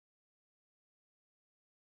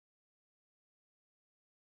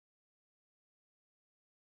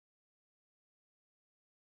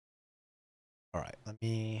All right, let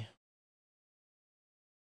me.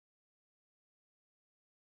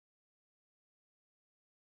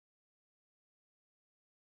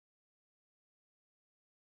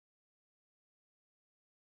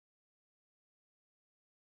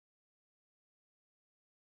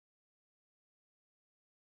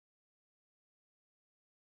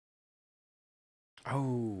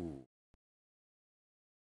 Oh,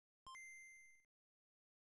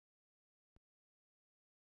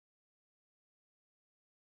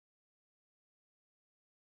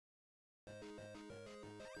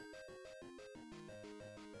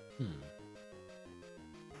 hmm.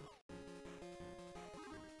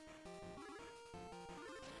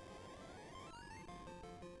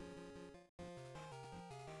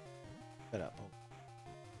 Shut up. Oh,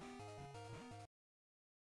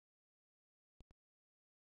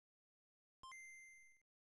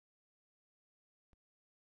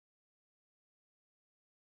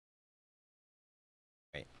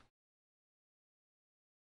 wait.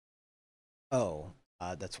 Oh,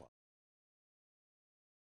 that's what.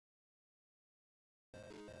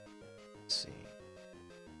 Let's see.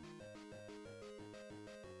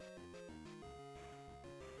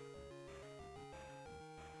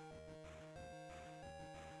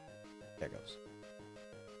 There goes.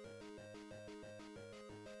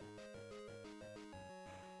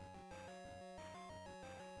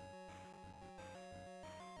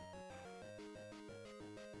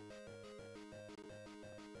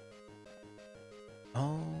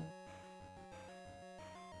 Oh,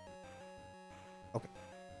 okay.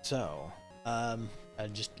 So, I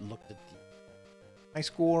just looked at the my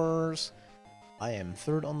scores. I am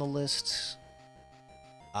third on the list.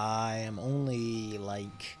 I am only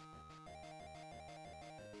like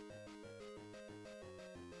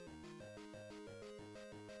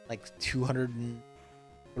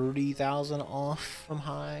 230,000 off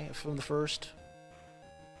from the first.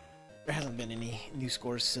 There hasn't been any new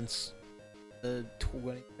scores since the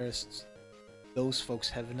 20. Those folks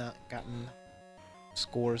have not gotten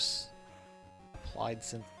scores applied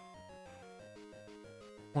since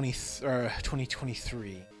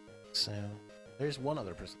 2023. So there's one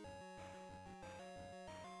other person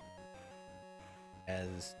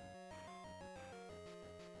as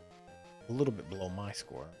a little bit below my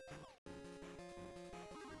score.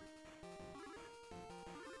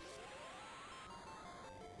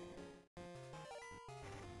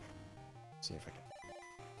 Let's see if I can.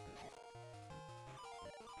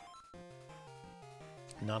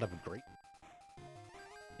 Not of a great,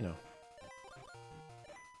 you know.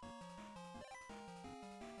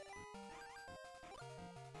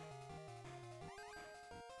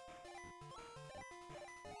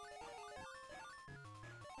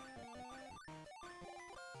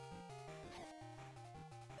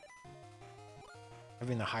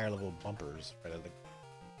 Having the higher level bumpers right at the.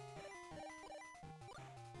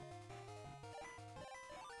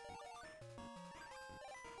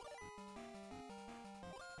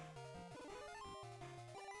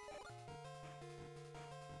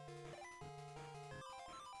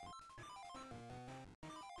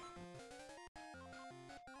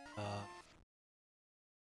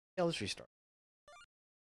 Yeah, let's restart.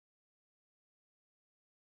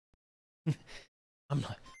 I'm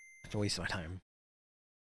not gonna waste my time.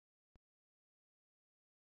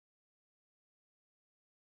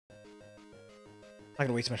 I'm not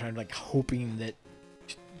gonna waste my time like hoping that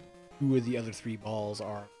two of the other three balls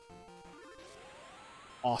are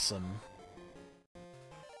awesome.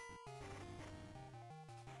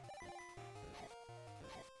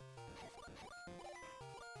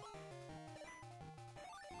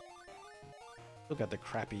 Still got the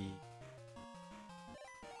crappy.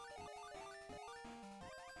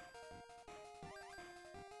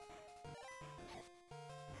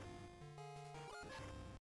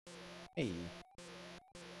 Hey.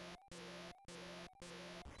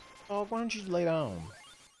 Oh, why don't you lay down?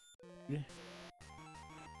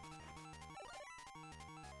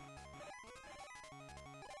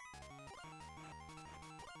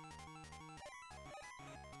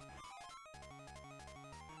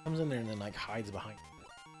 Comes in there and then like hides behind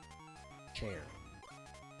the chair.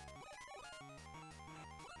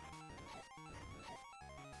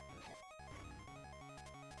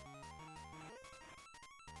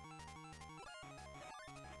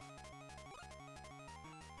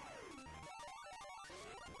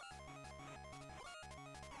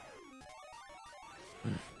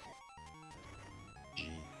 Gee.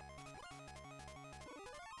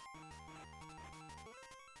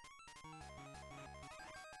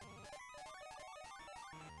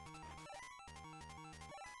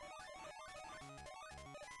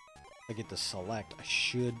 If I get to select, I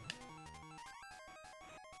should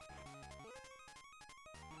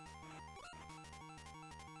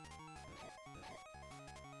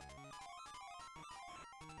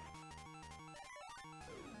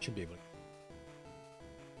Should be able to.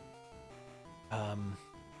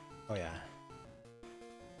 Oh yeah.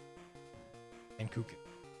 And Kuka.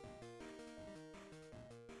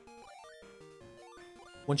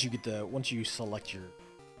 Once you select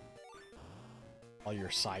all your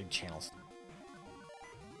side channels.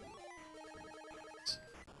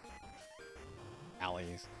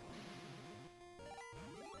 Alleys.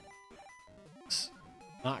 It's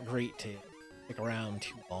not great to stick around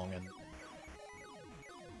too long and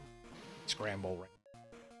scramble.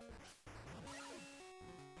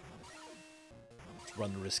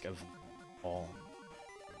 Run the risk of fall.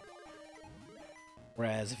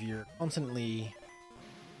 Whereas if you're constantly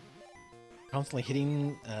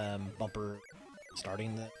hitting bumper,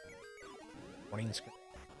 starting the warning screen,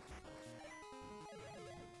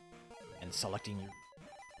 and selecting your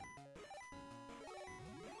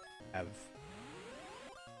have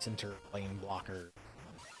center lane blocker,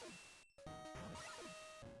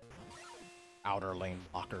 outer lane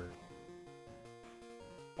blocker,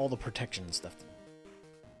 all the protection stuff.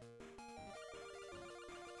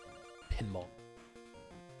 Pinball.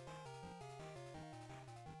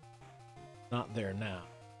 Not there now.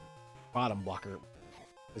 Bottom blocker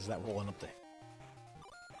is that rolling up there.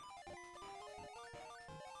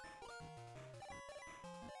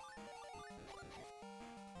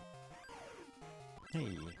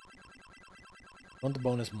 Hey. Want the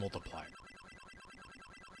bonus multiplier.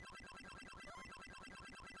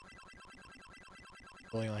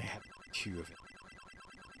 We only have 2 of it.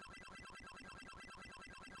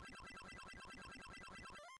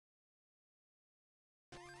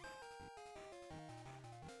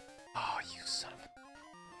 Oh, you son of a...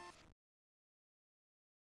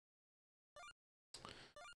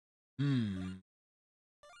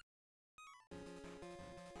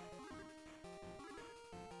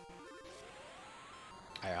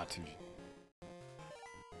 I ought to.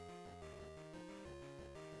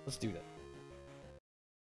 Let's do that.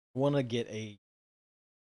 Want to get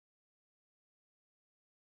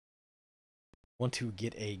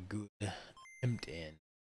a good attempt in.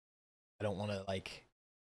 I don't want to like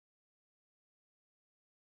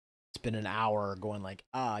spend an hour going like,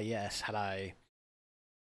 ah yes, had I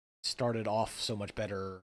started off so much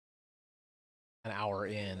better an hour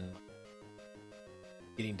in,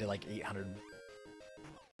 getting to like 800.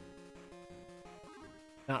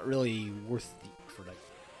 Not really worth the effort.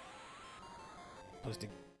 Supposed to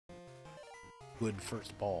good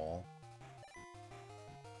first ball.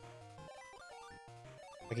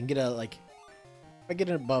 I can get a like, if I get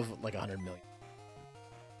it above like 100 million.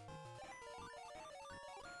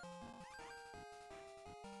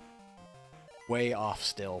 Way off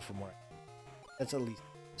still from where. That's at least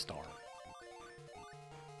a star.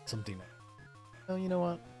 Something. Oh, you know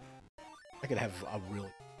what? I could have a really.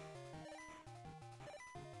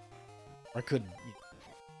 Or I could. You know,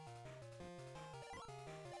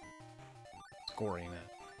 scoring that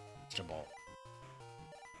extra ball.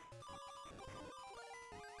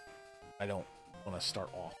 I don't want to start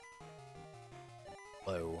off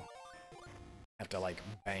low. I have to like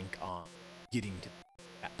bank on getting to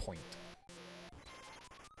that point.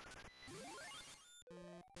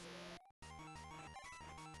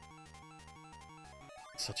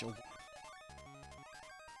 Such a...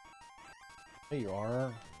 There you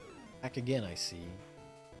are. Back again, I see.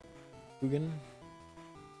 Hugin.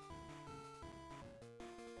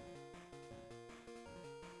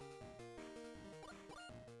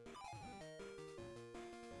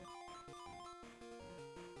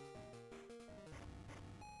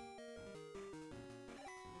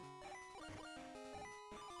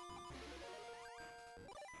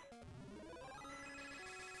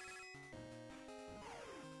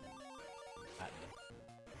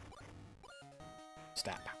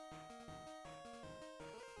 Stat.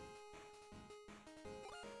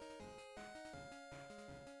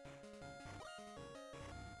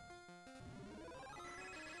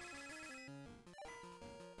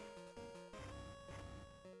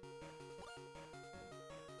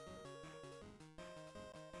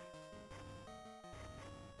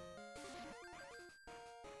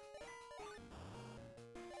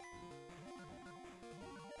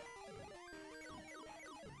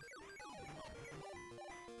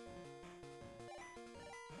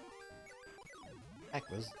 Heck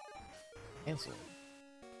was canceled.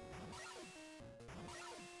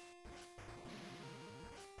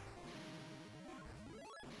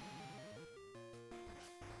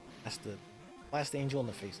 That's the last angel in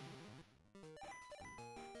the face.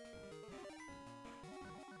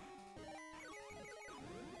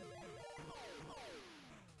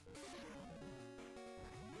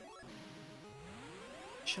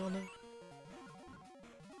 Shauna.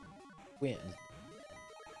 wins.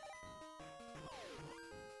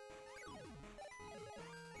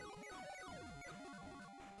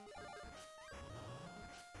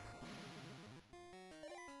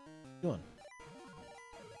 Doing.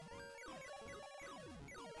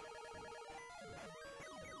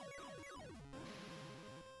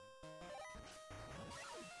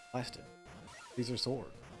 Blasted. These are swords.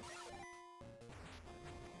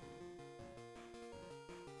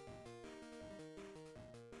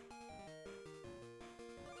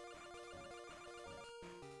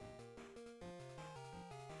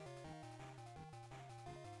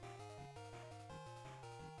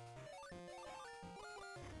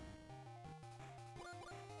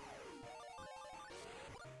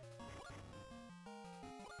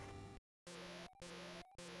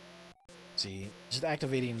 See, just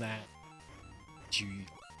activating that G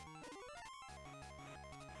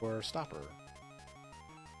or stopper.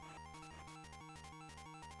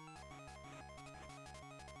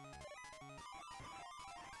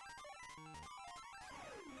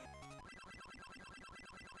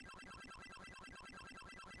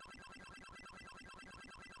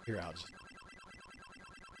 Here, I'll just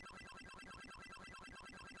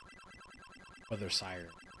whether siren.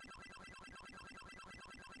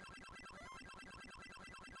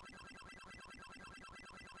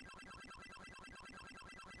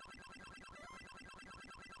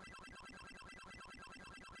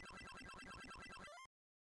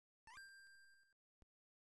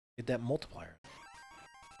 Get that multiplier.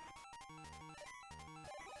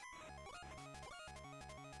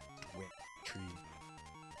 Wind, tree.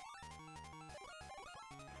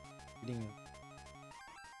 Getting.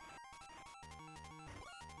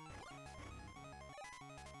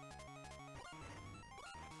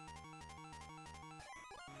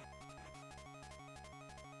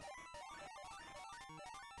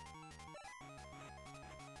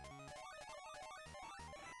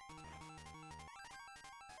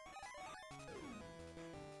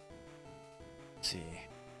 Let's see.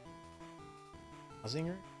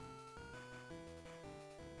 Hausinger?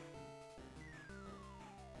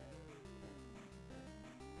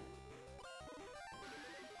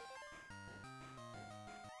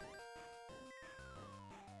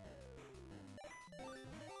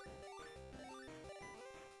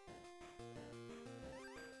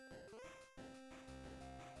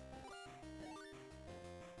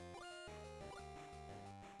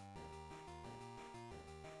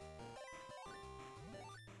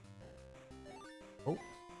 Oh.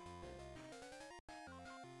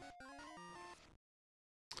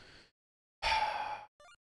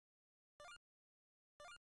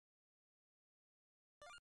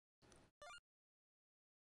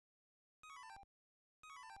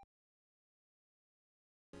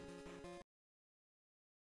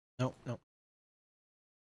 No, no.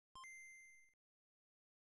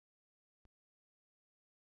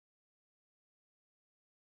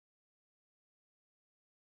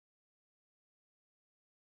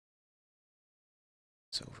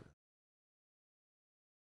 It's over.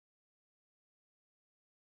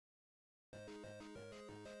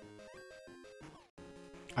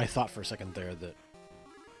 I thought for a second there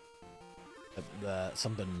that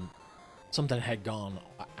something had gone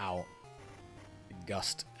out. A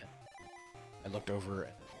gust. I looked over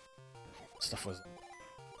and stuff was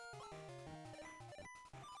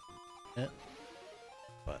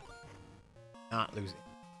but not losing.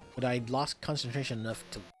 But I lost concentration enough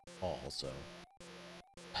to fall, so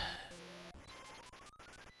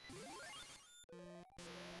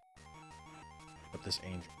but this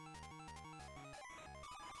angel.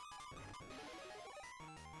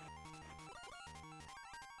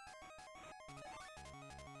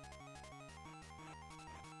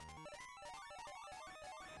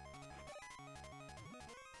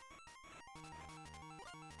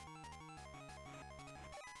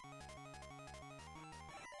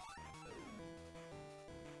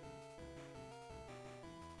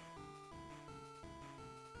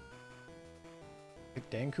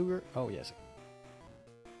 Dan Cougar? Oh, yes.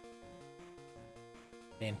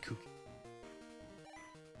 Dan Cougar.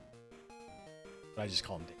 But I just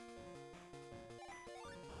call him Dan.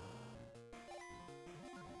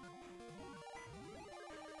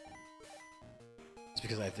 It's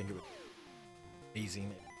because I think it was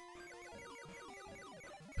amazing.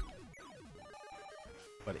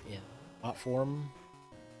 But in bot form,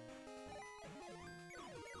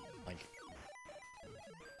 like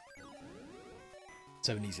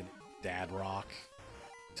 70s and dad rock,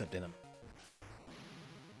 except in a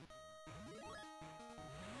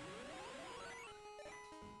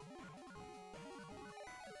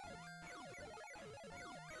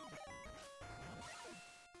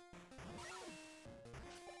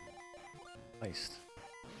Christ.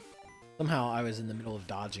 Somehow I was in the middle of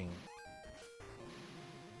dodging.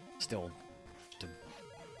 Still.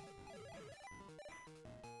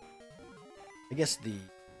 I guess the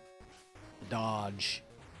dodge.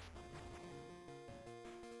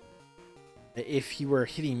 If he were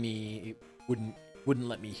hitting me, it wouldn't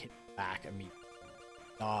let me hit back. I mean,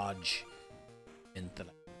 dodge meant that.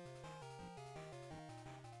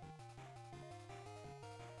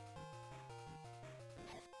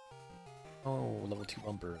 Oh, level 2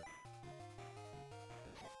 bumper.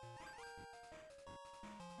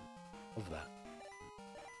 Love that.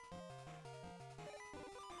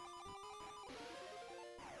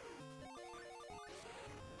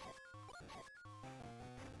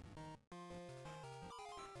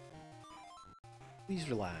 Please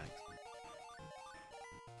relax.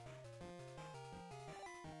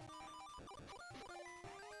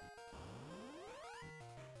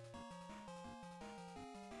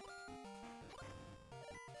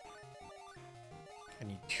 I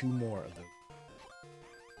need 2 more of those.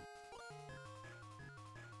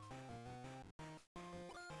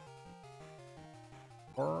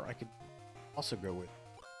 Or I could also go with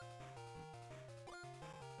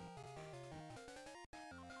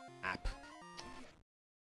app.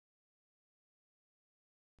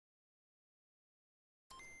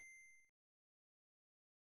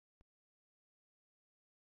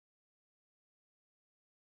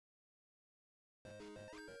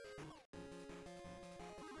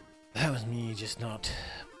 That was me just not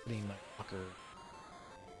putting my fucker,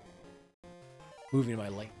 moving my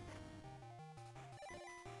light.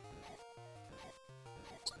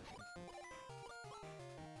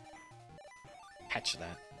 Catch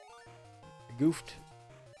that. I goofed.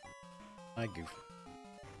 I goofed.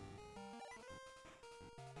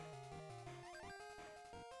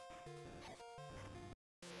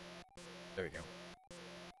 There we go.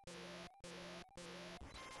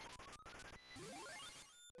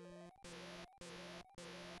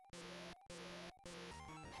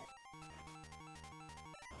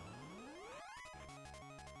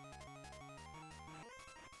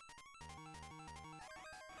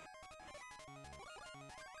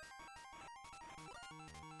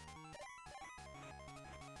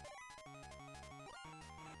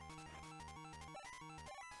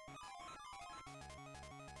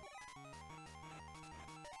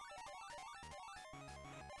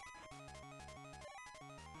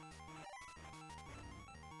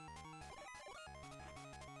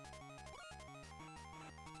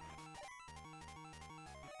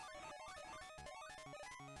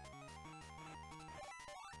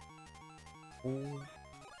 Oh.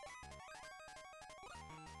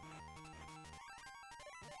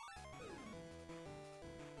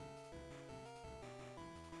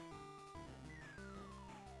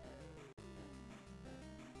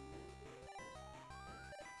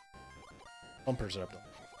 Bumpers are up there.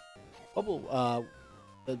 Bubble,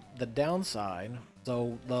 the downside,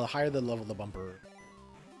 so the higher the level of the bumper,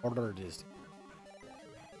 the harder it is.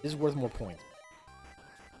 It is worth more points.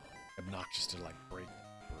 Obnoxious to like break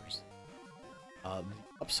bumpers. The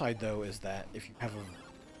upside though is that if you have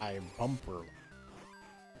a high bumper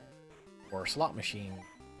or a slot machine,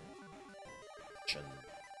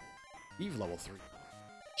 leave level 3,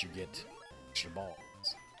 you get extra balls.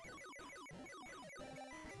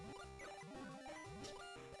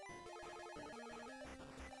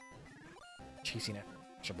 Chasing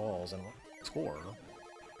extra balls and score.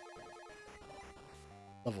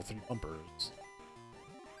 Level 3 bumpers.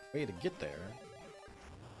 Way to get there.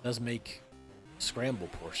 Does make scramble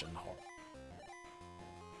portion hard.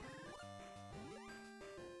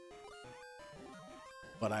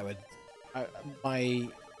 But I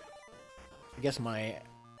guess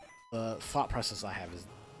the thought process I have is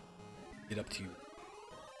get up to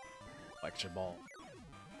extra ball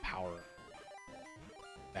power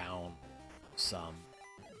down some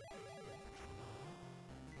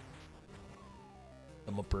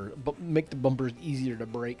the bumper, but make the bumpers easier to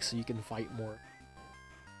break so you can fight more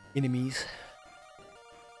enemies.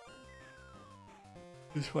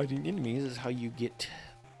 Because fighting enemies is how you get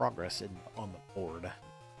progress on the board.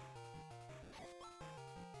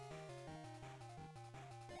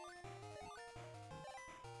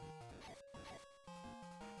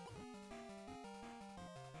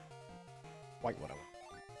 Quite what I want.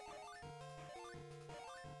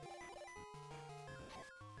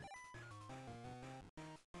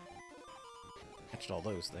 Catched all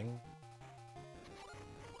those things.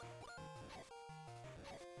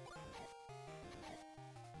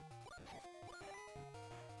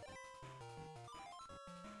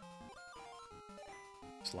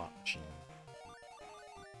 Slot machine.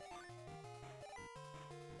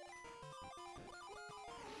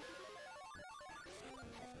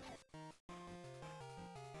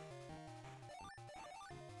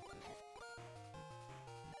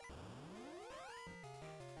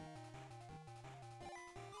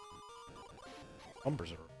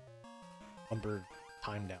 Bumpers are bumper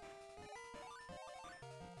time down.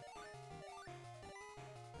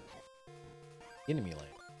 Enemy lane.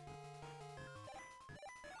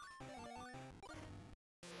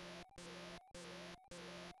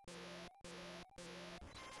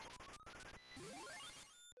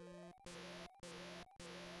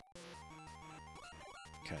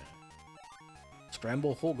 Okay.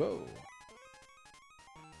 Scramble full go.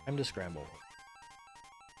 Time to scramble.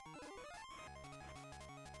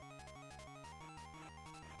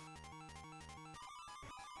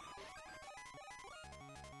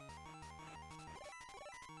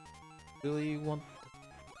 Really want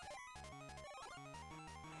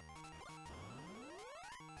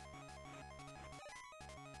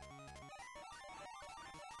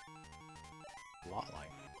a lot like.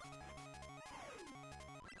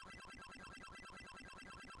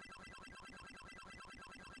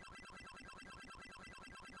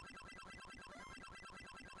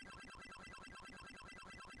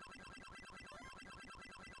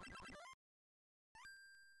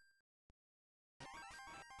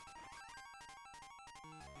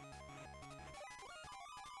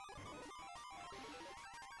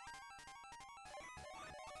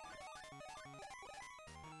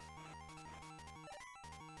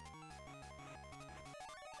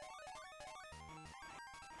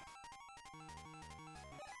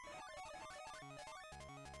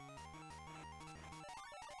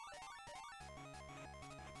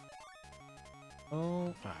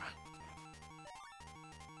 Oh, ah.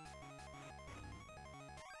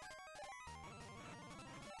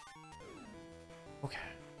 Okay.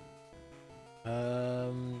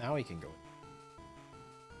 Now we can go.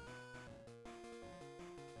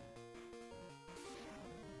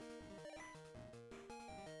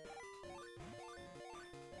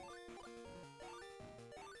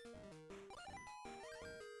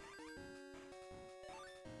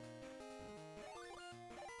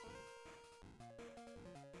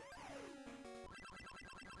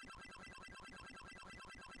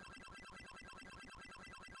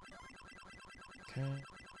 Okay.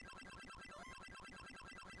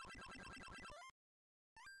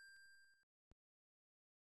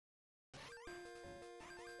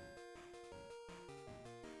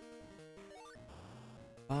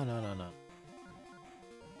 Oh, no, no, no.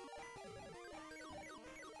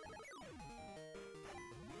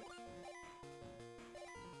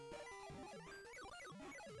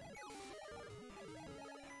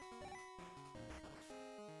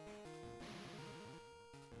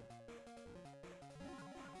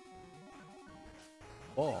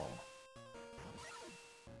 Ball.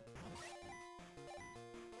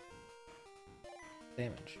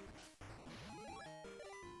 Damage.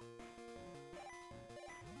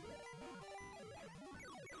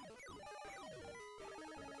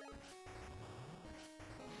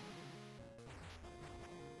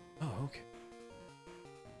 Oh, okay.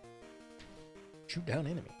 Shoot down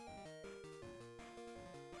enemy.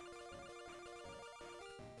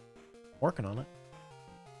 Working on it.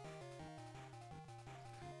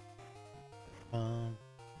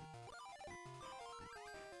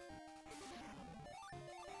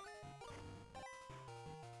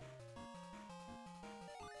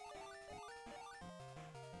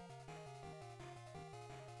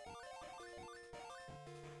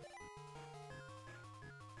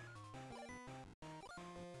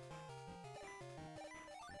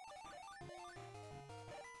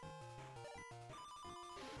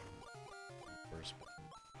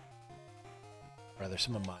 Rather,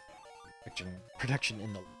 some of my protection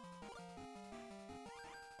in the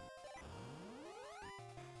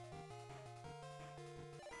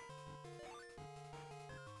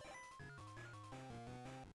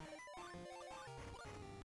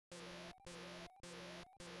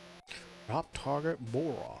drop target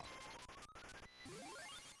Boron.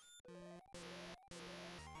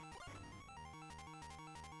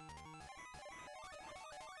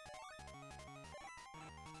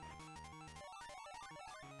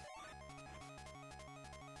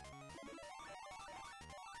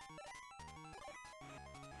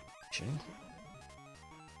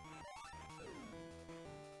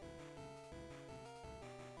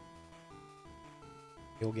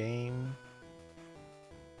 Kill game.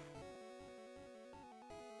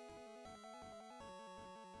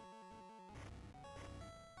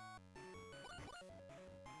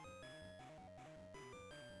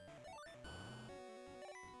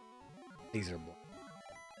 These are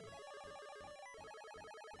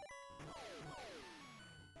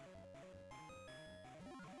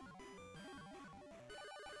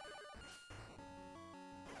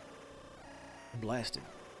blasted.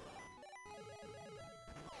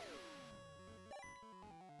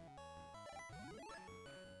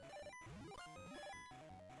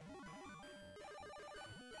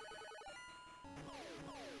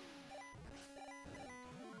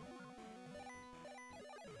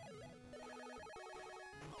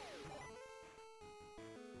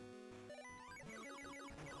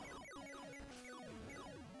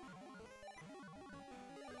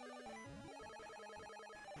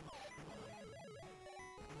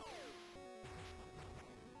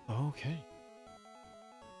 Okay.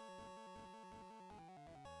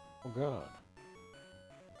 Oh god.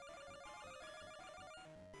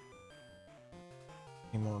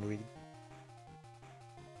 Any more do we? I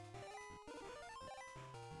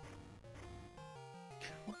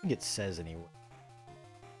don't think it says anywhere.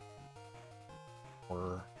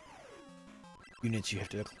 Or units you have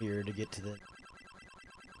to clear to get to the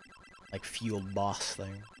like field boss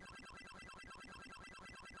thing.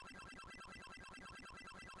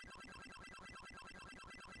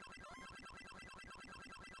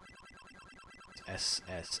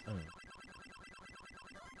 SS.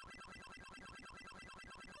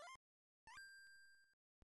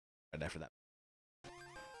 Right after that.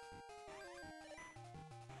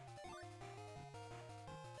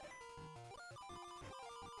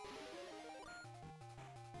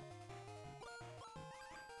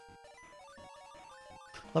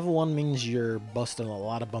 Level 1 means you're busting a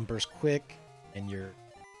lot of bumpers quick, and you're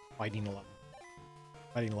fighting a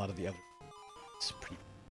lot of the other. It's pretty.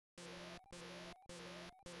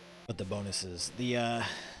 But the bonuses, the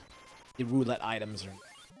roulette items are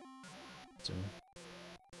so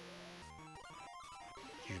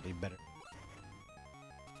usually better.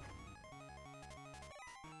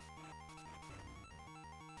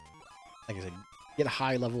 Like I said, get a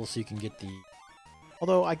high level so you can get the.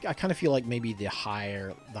 Although I kind of feel like maybe the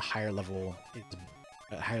higher level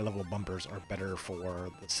bumpers are better for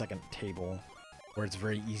the second table, where it's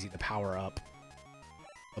very easy to power up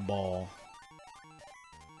the ball.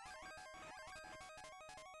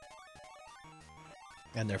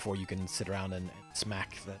 And therefore you can sit around and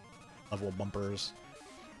smack the level bumpers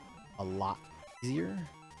a lot easier.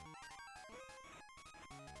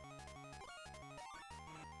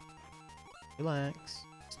 Relax.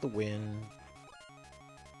 It's the wind.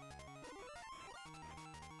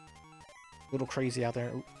 A little crazy out there.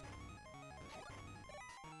 Ooh.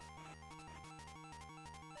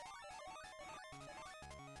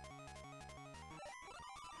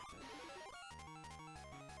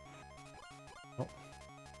 Oh.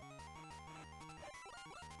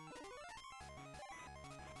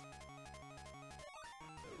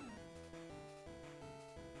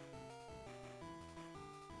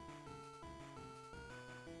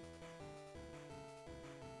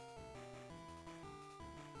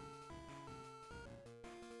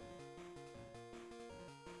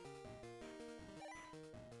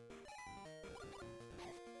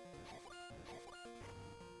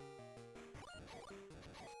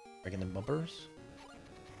 Breaking the bumpers?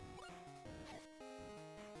 I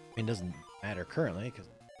mean, it doesn't matter currently, because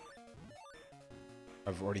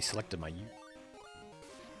I've already selected my unit.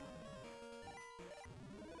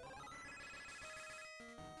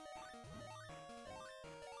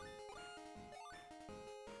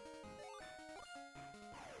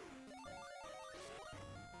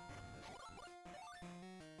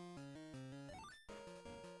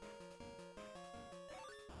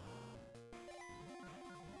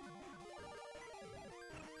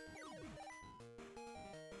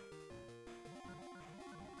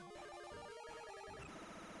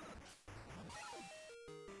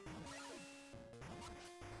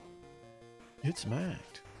 It's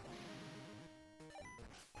smacked.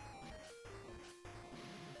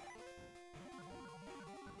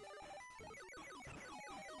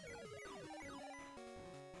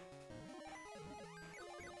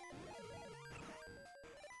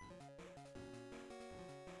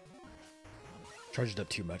 Charged up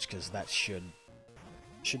too much because that should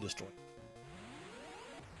destroy.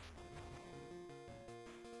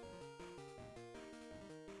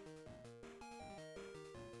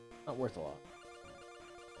 Not worth a lot.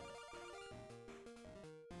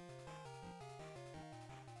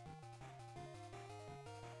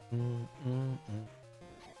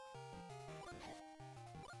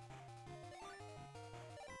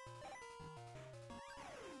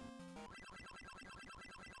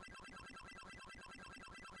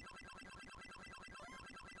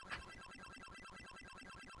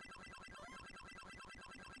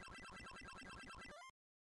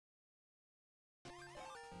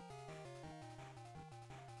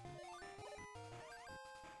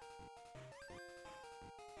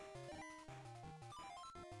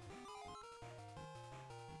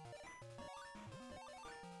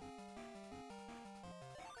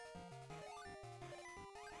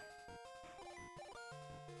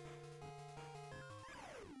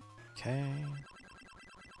 Okay.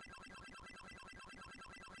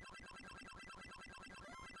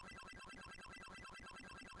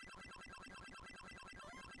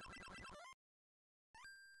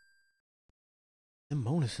 The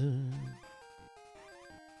bonuses.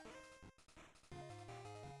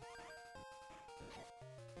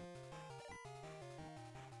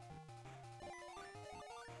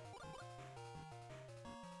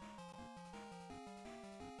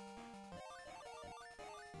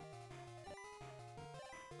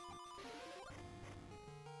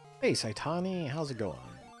 Hey, Saitani, how's it going?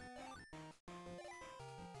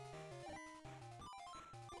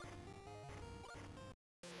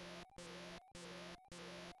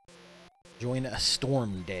 Join a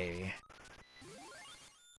storm day.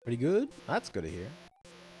 Pretty good? That's good to hear.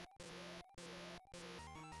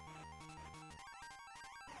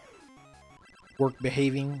 Work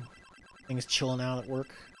behaving. Things chilling out at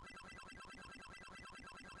work.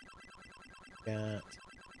 Got...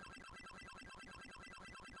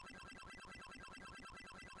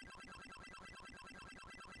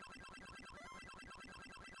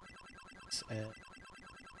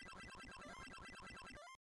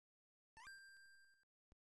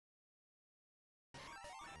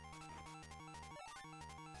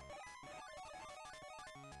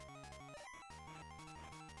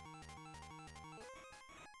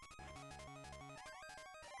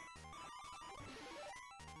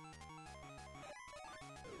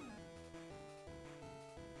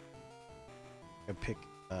 I pick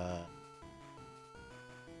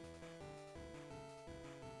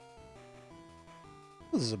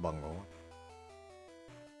this is a bungle.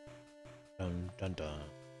 Dun dun dun.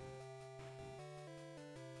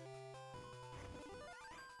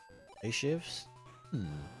 Day shifts?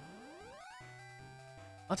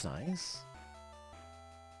 That's nice.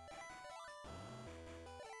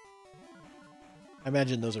 I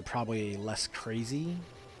imagine those are probably less crazy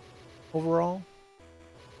overall.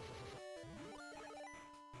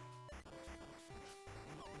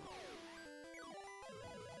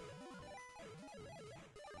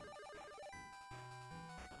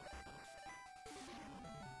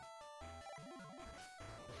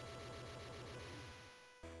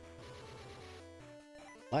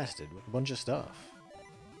 Blasted with a bunch of stuff.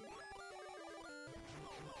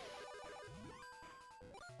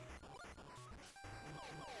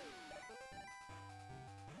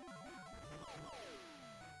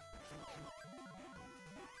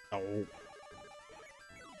 Oh.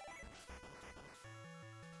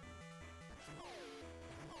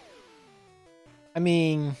 I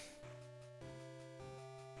mean...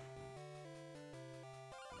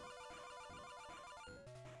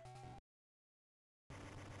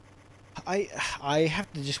 I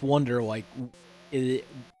have to just wonder, like, would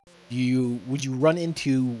you run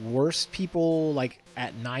into worse people like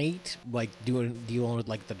at night, like dealing with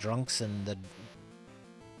like the drunks and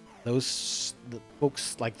the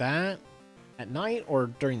folks like that at night, or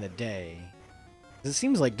during the day? 'Cause it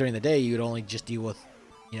seems like during the day you'd only just deal with,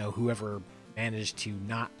 you know, whoever managed to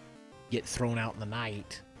not get thrown out in the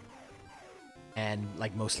night, and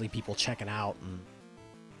like mostly people checking out and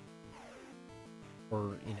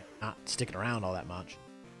or, you know, not sticking around all that much.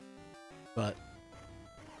 But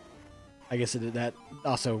I guess that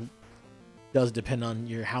also does depend on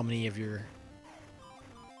how many of your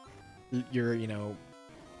you know,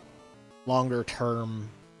 longer term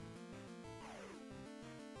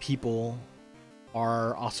people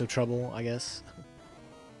are also trouble, I guess.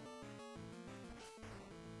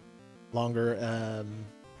 Longer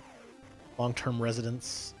long-term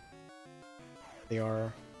residents, they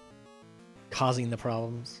are causing the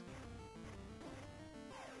problems.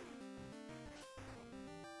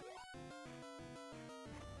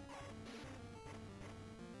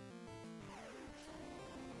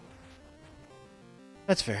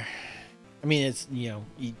 That's fair. I mean, it's, you know,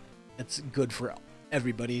 it's good for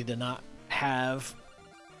everybody to not have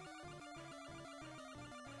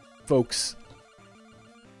folks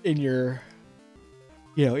in your,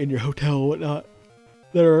 you know, in your hotel and whatnot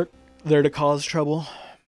that are there to cause trouble.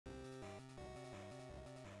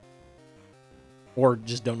 Or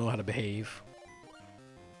just don't know how to behave.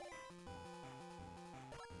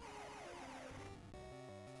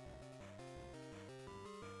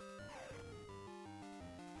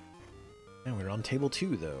 And we're on table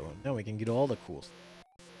 2, though. Now we can get all the cool stuff.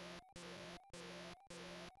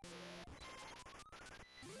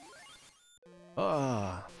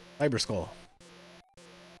 Ah, Cyber Skull.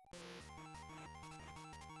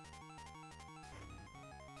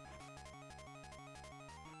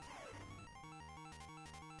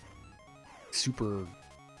 Super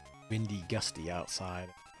windy, gusty outside.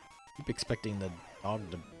 Keep expecting the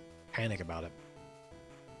dog to panic about it.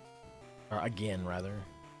 Or again, rather.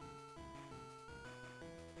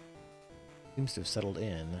 Seems to have settled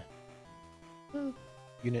in.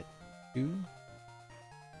 Unit 2.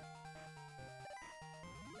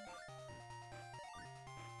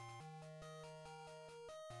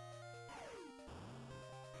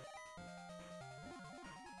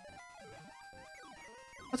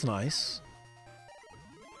 That's nice.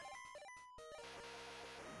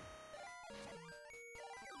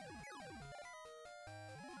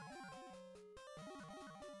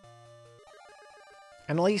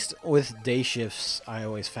 And at least with day shifts, I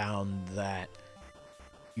always found that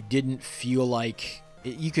you didn't feel like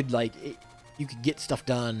you could you could get stuff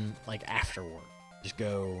done like after work. Just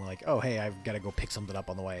go like, oh hey, I've got to go pick something up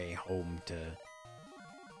on the way home to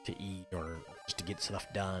eat or just to get stuff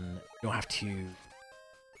done. You don't have to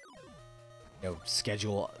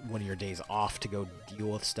schedule one of your days off to go deal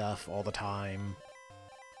with stuff all the time.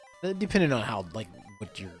 Depending on how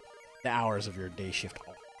what the hours of your day shift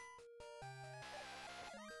are.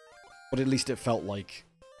 But at least it felt like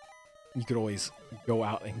you could always go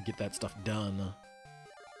out and get that stuff done.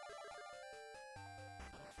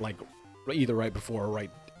 Like, either right before or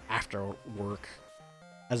right after work.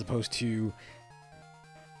 As opposed to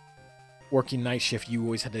working night shift, you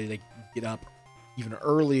always had to get up even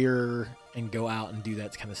earlier and go out and do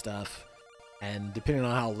that kind of stuff. And depending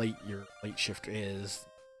on how late your late shift is,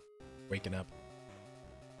 waking up.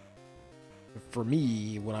 For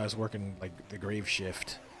me, when I was working the grave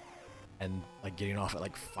shift, and getting off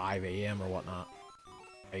at 5 a.m. or whatnot,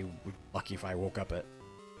 I would be lucky if I woke up at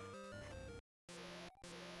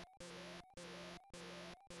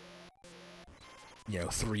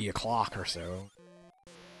 3 o'clock or so.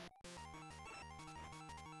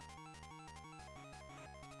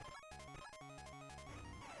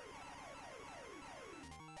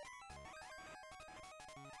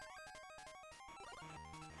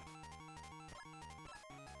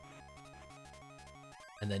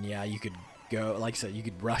 And then, yeah, you could go, like I said, you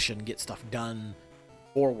could rush and get stuff done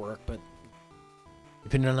for work, but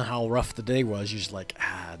depending on how rough the day was, you're just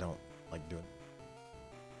I don't like doing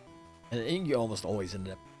it. And you almost always end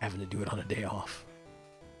up having to do it on a day off.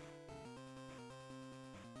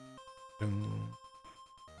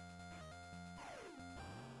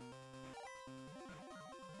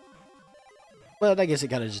 But I guess it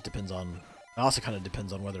kind of just depends on, it also kind of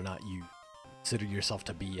depends on whether or not you consider yourself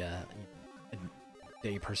to be a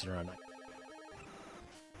day person or a night.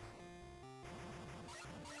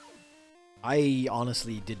 I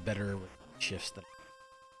honestly did better with shifts than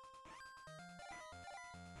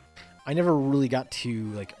I never really got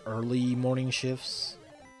to early morning shifts.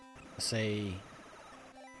 Say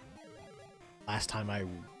last time I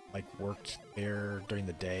worked there during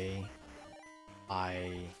the day,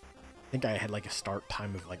 I think I had a start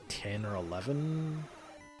time of 10 or 11.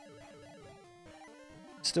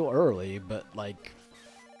 Still early, but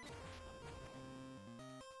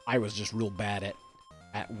I was just real bad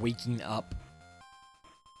at waking up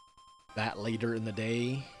that later in the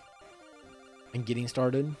day and getting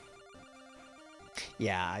started.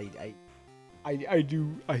 Yeah, I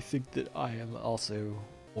think that I am also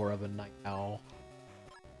more of a night owl.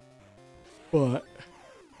 But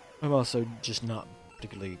I'm also just not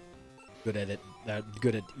particularly good at it,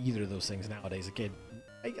 good at either of those things nowadays. Again,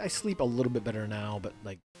 I sleep a little bit better now, but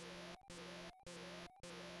there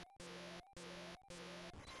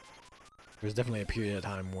was definitely a period of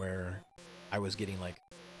time where I was getting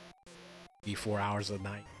 4 hours a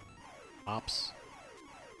night tops.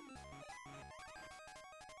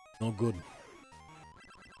 No good.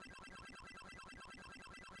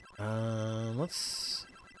 Let's...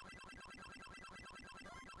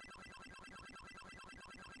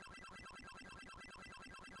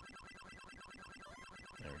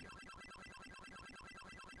 There we go.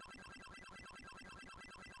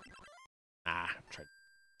 Tried.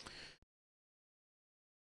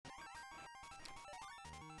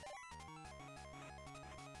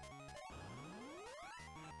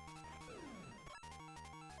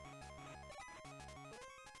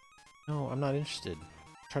 No, I'm not interested. I'm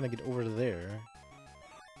trying to get over to there.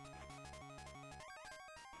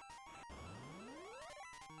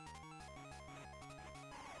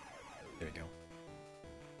 There we go.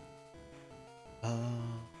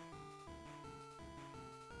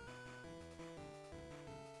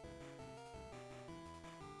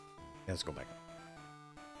 Yeah, let's go back.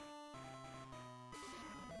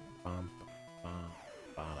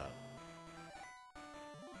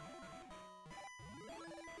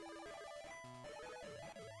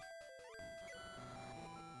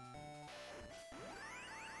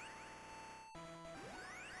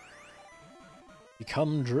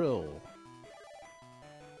 Become drill.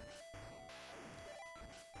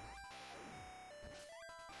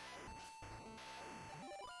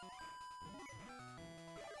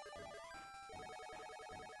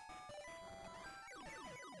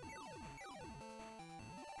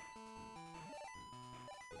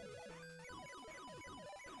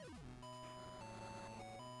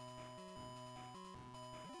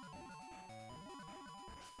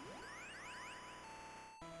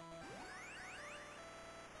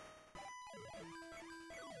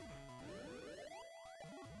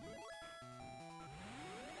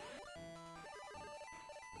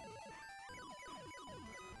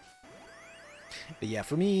 But yeah,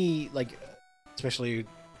 for me, like, especially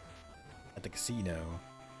at the casino,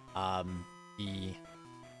 the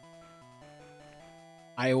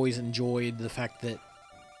I always enjoyed the fact that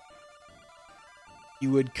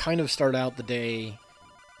you would kind of start out the day,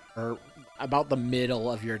 or about the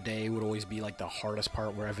middle of your day would always be like the hardest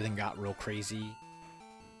part where everything got real crazy.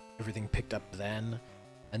 Everything picked up then,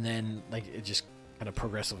 and then like it just kind of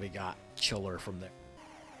progressively got chiller from there.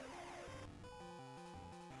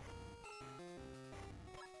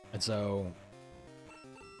 And so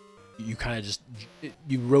you kind of just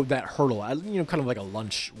you rode that hurdle, kind of like a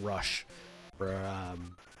lunch rush for a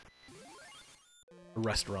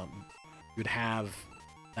restaurant. You'd have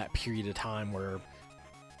that period of time where you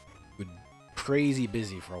would crazy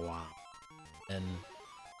busy for a while, and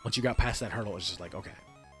once you got past that hurdle, it's just like, okay,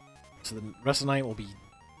 so the rest of the night will be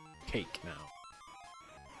cake now.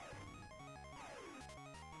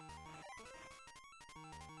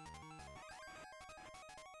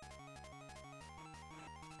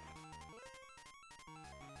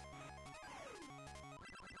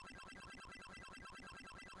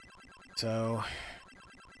 So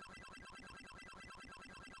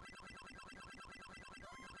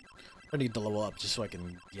I need to level up just so I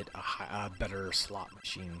can get a better slot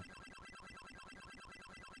machine.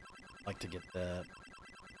 I'd like to get the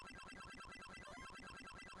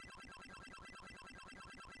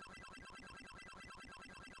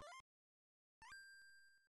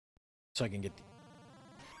so I can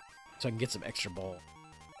get some extra ball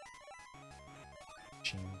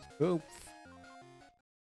machines. Oof.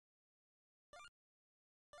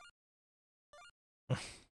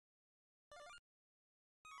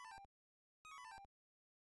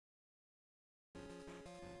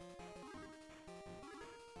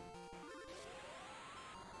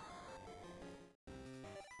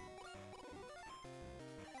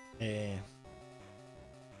 Yeah.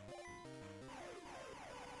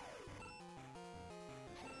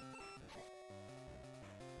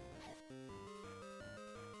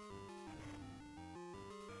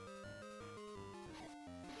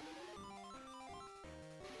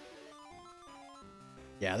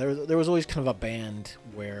 Yeah, there was always kind of a band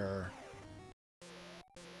where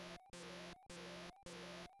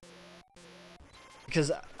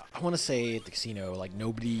because I want to say at the casino, like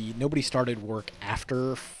nobody started work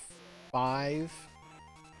after 5.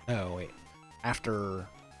 No, wait, after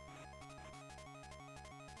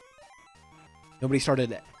nobody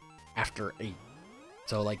started after 8.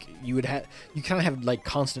 So like you kind of have like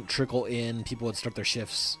constant trickle in. People would start their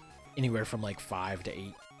shifts anywhere from like 5 to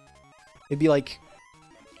 8. It'd be like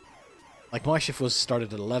my shift was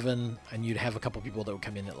started at 11, and you'd have a couple people that would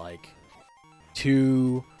come in at like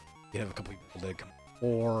 2. You'd have a couple people that would come at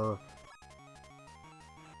 4,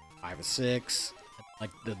 5 or 6.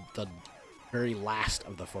 Like the very last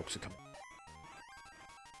of the folks who come in.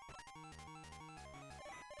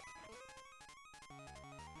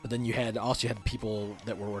 But then you also had people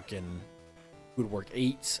that were working, who would work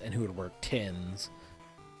 8s and who would work 10s.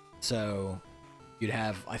 So you'd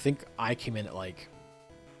have, I think I came in at like,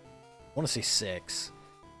 I want to say 6,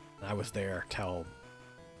 and I was there till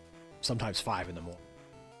sometimes 5 in the morning.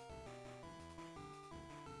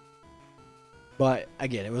 But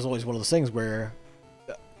again, it was always one of those things where,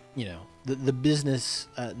 the business,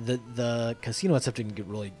 the casino and stuff didn't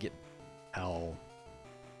really get till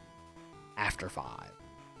after 5.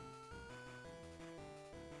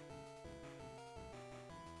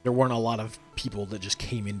 There weren't a lot of people that just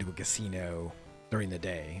came into a casino during the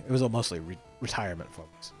day. It was mostly retirement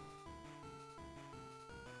folks.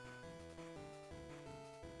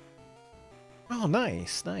 Oh,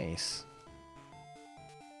 nice, nice.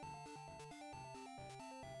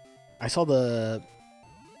 I saw the...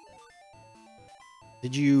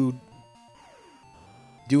 Did you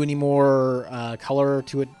do any more color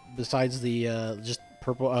to it besides the just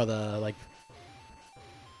purple, the like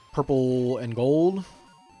purple and gold?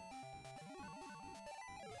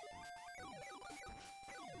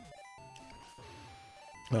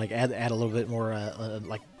 Or like add a little bit more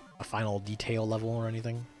like a final detail level or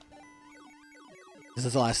anything? This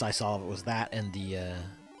is the last I saw of it, was that and the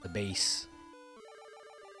base.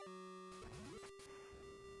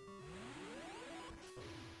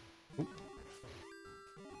 Oop.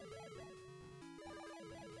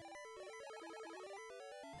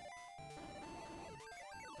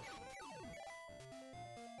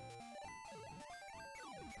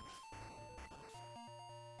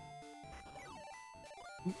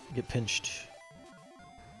 Get pinched.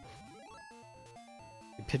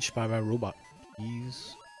 Get pinched by my robot,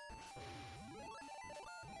 please.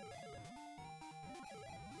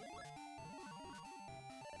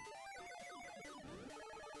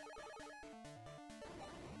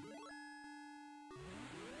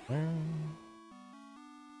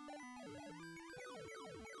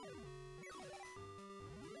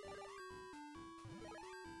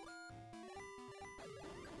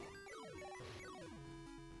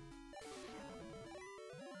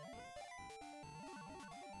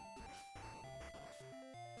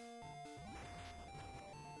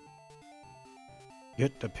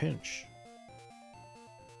 Get the pinch.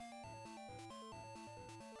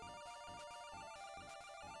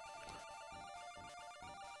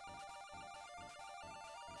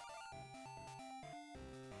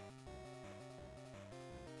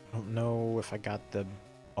 I don't know if I got the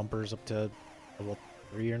bumpers up to level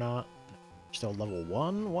 3 or not. Still level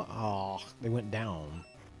 1? What? Oh, they went down.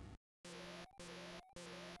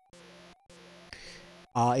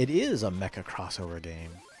 It is a mecha crossover game.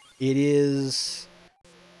 It is...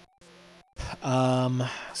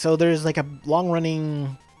 so there's like a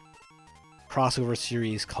long-running crossover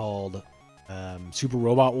series called Super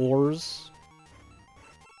Robot Wars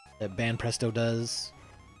that Banpresto does.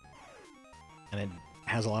 And it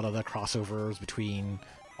has a lot of the crossovers between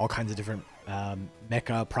all kinds of different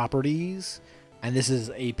mecha properties. And this is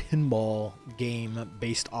a pinball game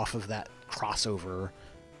based off of that crossover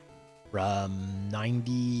from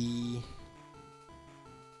 90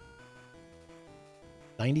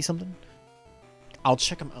 something. I'll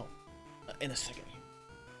check them out in a second.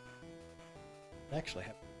 I actually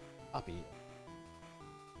have a copy.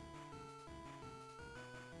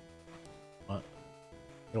 But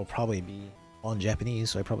it'll probably be all in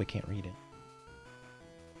Japanese, so I probably can't read it.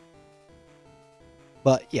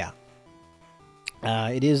 But yeah,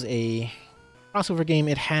 it is a crossover game.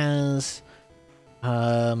 It has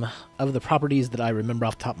of the properties that I remember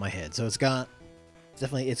off the top of my head. So it's got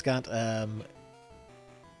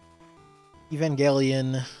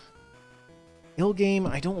Evangelion, Ill Game.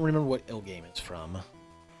 I don't remember what Ill Game is from.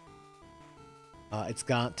 It's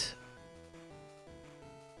got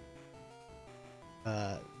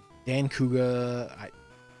Dan Kuga. I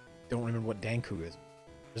don't remember what Dan Kuga is.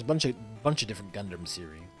 There's a bunch of different Gundam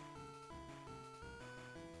series.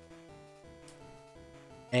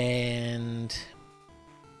 And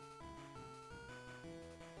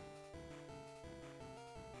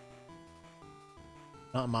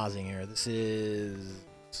not Mazinger. This is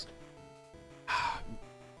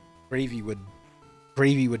Gravy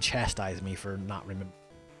would chastise me for not remembering.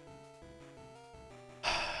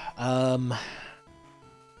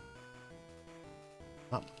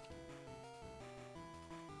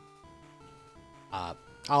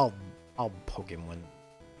 I'll poke him when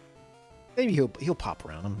maybe he'll pop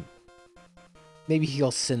around him. Maybe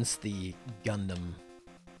he'll sense the Gundam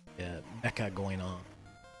mecha going on.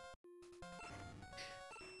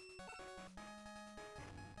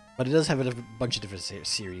 But it does have a bunch of different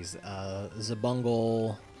series.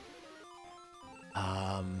 Zabungle.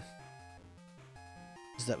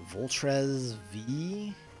 Is that Voltrez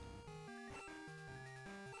V?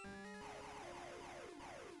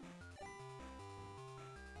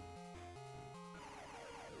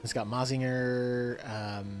 It's got Mazinger,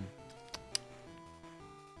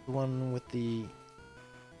 the one with the...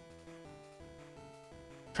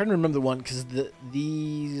 I'm trying to remember the one, because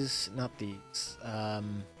not these,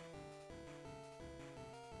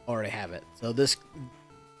 already have it. So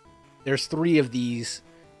there's 3 of these,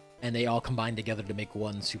 and they all combine together to make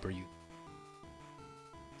one super unit.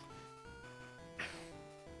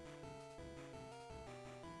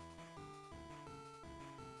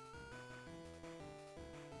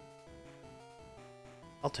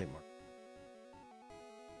 I'll take more.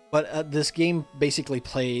 But this game basically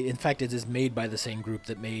in fact, it is made by the same group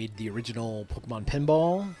that made the original Pokemon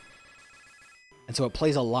Pinball. And so it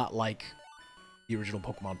plays a lot like the original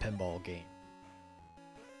Pokemon Pinball game.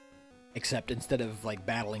 Except instead of like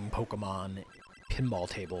battling Pokemon pinball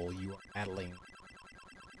table, you are battling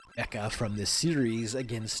mecha from this series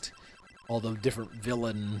against all the different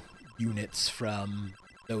villain units from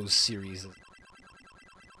those series.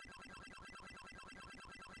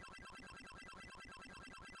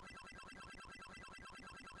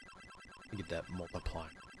 Get that multiply.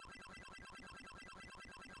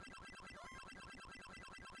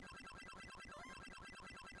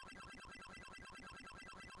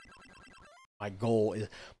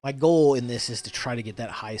 My goal in this is to try to get that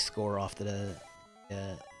high score off the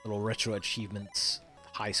little retro achievements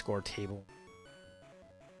high score table.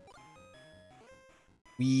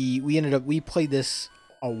 We played this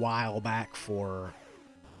a while back for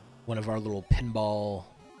one of our little pinball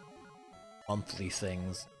monthly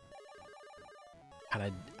things.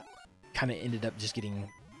 Kind of ended up just getting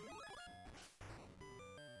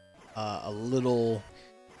a little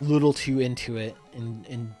too into it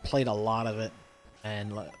and played a lot of it,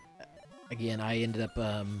 and again, I ended up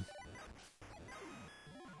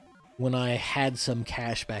when I had some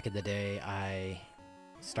cash back in the day, I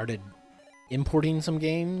started importing some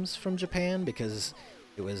games from Japan because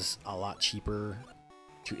it was a lot cheaper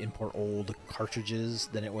to import old cartridges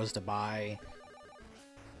than it was to buy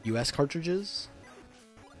US cartridges.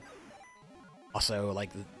 Also,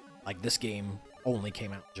 like this game only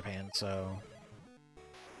came out in Japan, so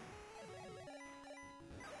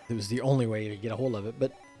it was the only way to get a hold of it.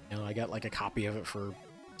 But you know, I got like a copy of it for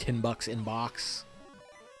 $10 in box.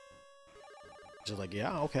 Just like,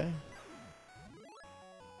 yeah, okay.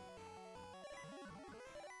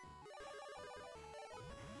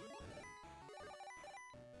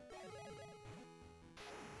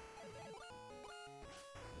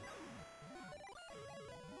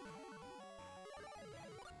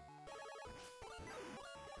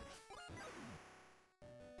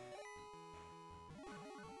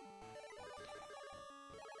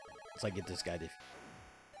 Once I get this guy to...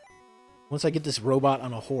 Once I get this robot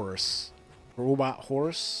on a horse... Robot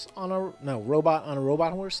horse on a... No, robot on a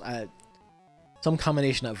robot horse? Some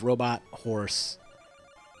combination of robot, horse...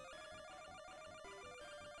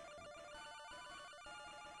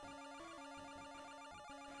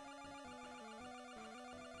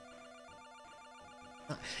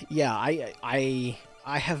 Yeah, I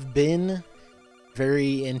have been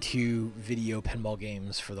very into video pinball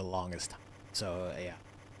games for the longest time. So, yeah.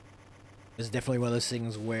 It's definitely one of those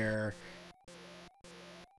things where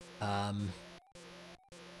I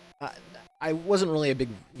wasn't really a big,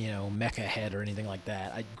 you know, mecha head or anything like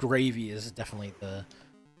that. Gravy is definitely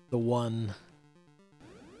the one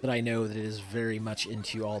that I know that is very much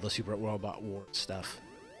into all the Super Robot War stuff.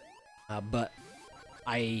 But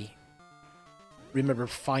I remember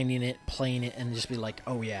finding it, playing it, and just be like,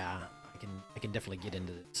 oh yeah, I can definitely get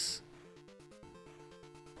into this.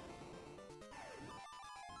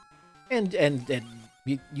 And it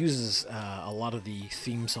uses a lot of the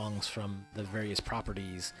theme songs from the various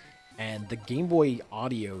properties, and the Game Boy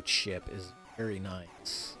audio chip is very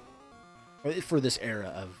nice for this era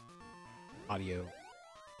of audio.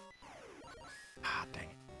 Ah, dang it.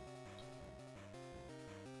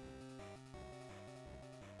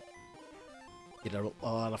 Get a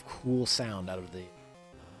lot of cool sound out of the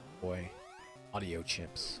Boy audio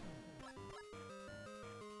chips.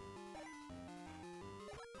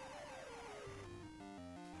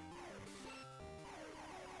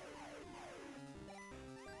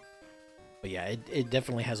 But yeah, it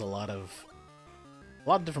definitely has a lot of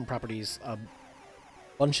different properties. A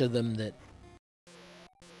bunch of them that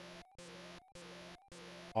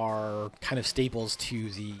are kind of staples to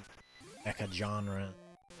the mecha genre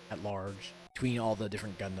at large. Between all the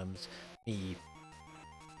different Gundams,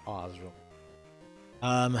 pause real.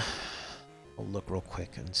 I'll look real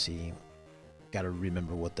quick and see. Gotta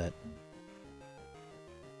remember what that.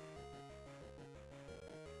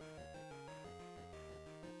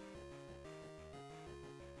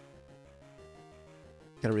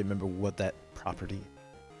 Gotta remember what that property.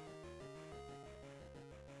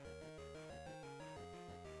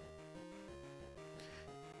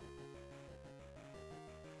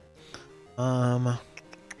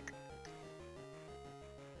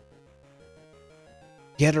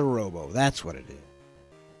 Get a Robo, that's what it is.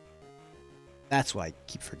 That's why I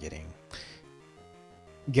keep forgetting.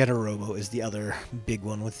 Get a Robo is the other big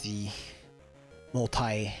one with the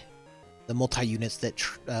multi units that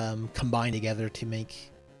combine together to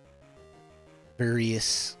make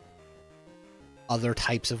various other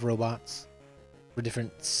types of robots for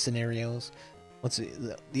different scenarios. Let's see,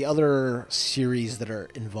 the other series that are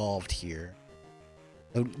involved here.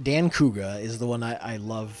 So Dan Kuga is the one I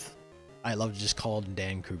love. I love to just call him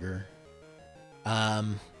Dan Cougar. So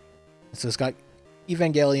it's got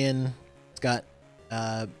Evangelion. It's got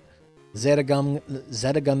Zeta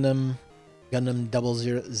Gundam, Gundam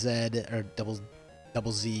 00Z or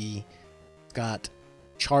double Z. It's got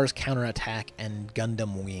Char's Counterattack and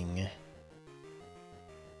Gundam Wing. And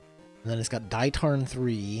then it's got Daitarn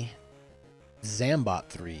 3, Zambot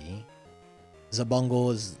 3.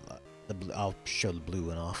 Zabungle is I'll show the blue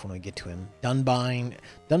one off when we get to him. Dunbine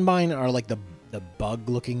are like the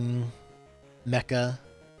bug-looking mecha.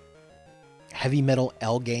 Heavy Metal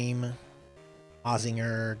L Game,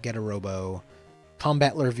 Ozinger, Get a Robo,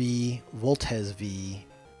 Combatler V, Voltez V,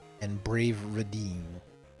 and Brave Redeem.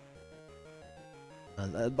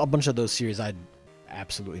 A bunch of those series I'd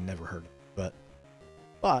absolutely never heard of,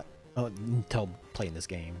 but until playing this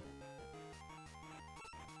game.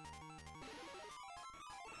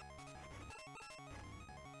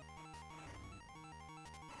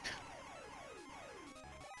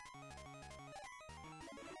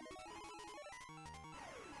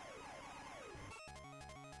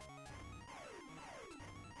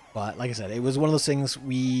 But like I said, it was one of those things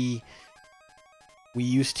we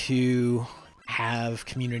used to have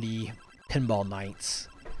community pinball nights,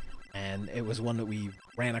 and it was one that we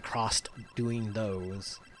ran across doing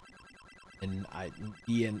those. And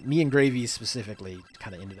me and Gravy specifically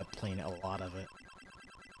kind of ended up playing a lot of it,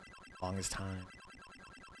 longest time.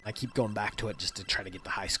 I keep going back to it just to try to get the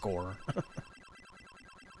high score.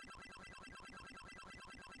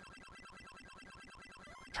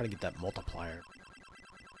 Try to get that multiplier.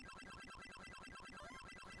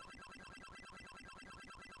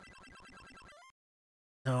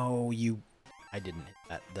 No, I didn't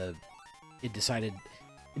hit that. It decided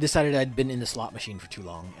I'd been in the slot machine for too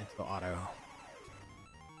long, and so auto.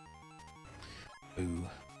 Ooh.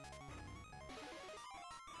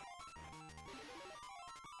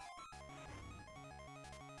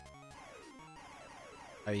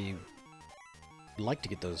 I like to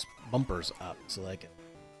get those bumpers up so that I can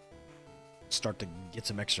start to get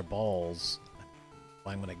some extra balls.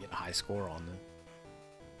 I'm gonna get a high score on them.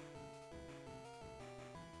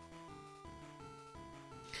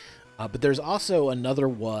 But there's also another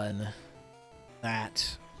one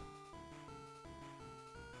that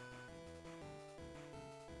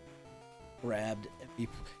grabbed.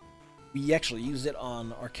 We actually used it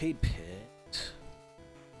on Arcade Pit,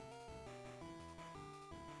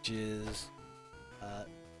 which is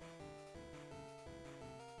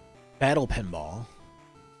Battle Pinball.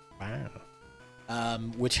 Wow.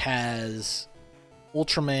 Which has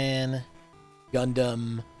Ultraman,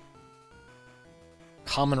 Gundam,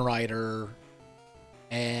 Kamen Rider,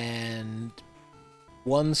 and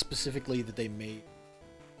one specifically that they made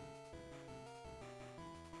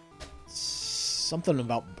something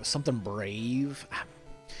brave,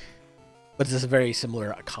 but it's a very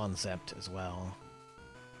similar concept as well.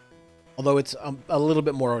 Although it's a little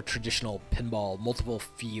bit more traditional pinball, multiple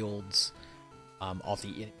fields, all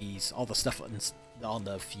the enemies, all the stuff on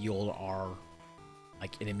the field are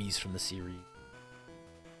like enemies from the series.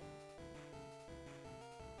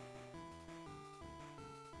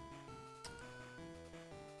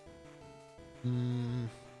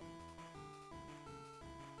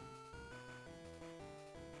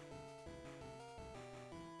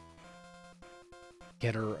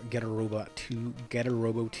 Get a Robot 2. Get a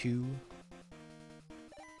Robo 2.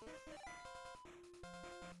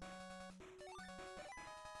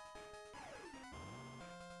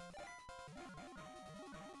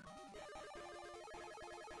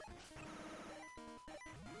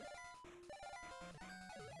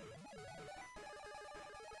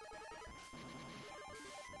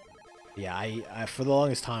 Yeah, I for the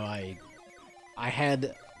longest time I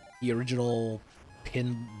had the original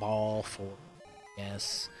Pinball for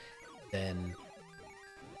then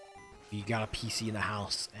we got a PC in the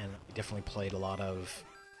house, and I definitely played a lot of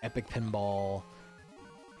Epic Pinball.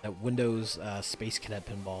 That Windows Space Cadet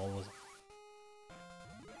Pinball was. I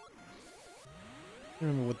don't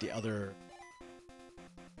remember what the other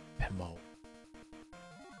pinball.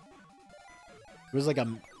 There was like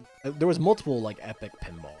there was multiple like Epic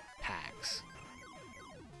Pinball packs.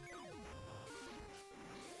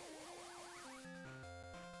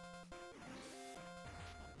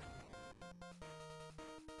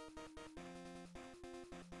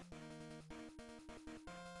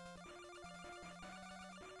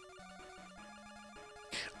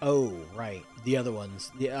 Oh, right. The other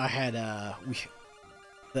ones. I had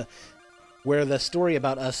where the story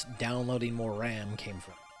about us downloading more RAM came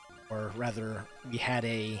from. Or rather, we had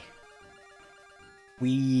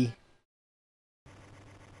we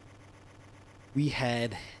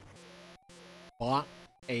had bought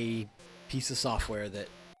a piece of software that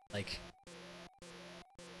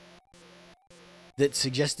that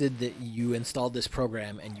suggested that you installed this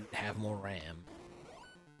program and you'd have more RAM.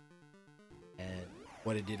 And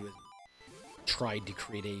what it did was tried to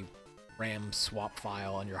create a RAM swap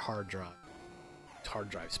file on your hard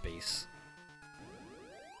drive space.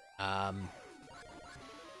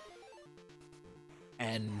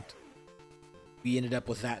 And we ended up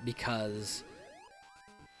with that because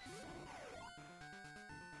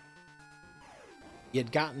he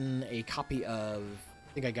had gotten a copy of,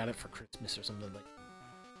 I think I got it for Christmas or something like that.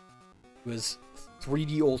 It was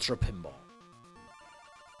 3D Ultra Pinball.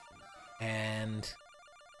 And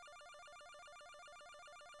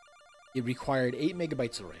it required 8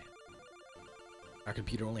 megabytes of RAM. Our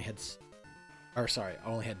computer only had,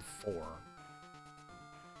 only had 4.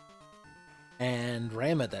 And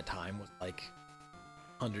RAM at that time was like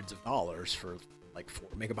hundreds of dollars for like 4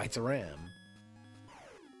 megabytes of RAM.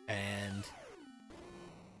 And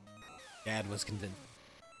Dad was convinced,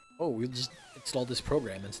 oh, we'll just install this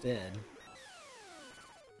program instead.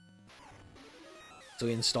 So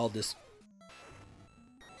we installed this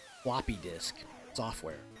floppy disk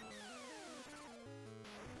software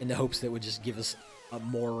in the hopes that it would just give us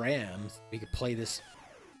more RAM. We could play this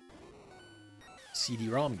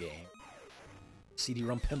CD-ROM game.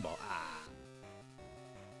 CD-ROM pinball.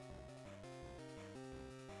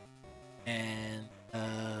 And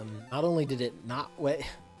not only did it not...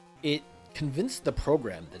 It convinced the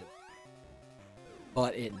program that it...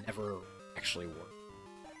 But it never actually worked.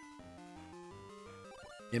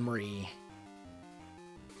 Memory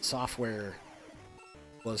software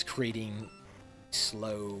was creating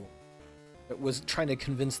slow... It was trying to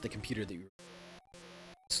convince the computer that you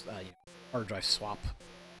were hard drive swap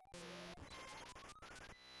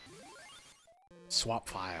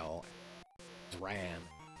file RAM.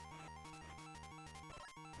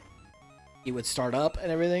 It would start up and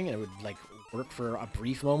everything, and it would like work for a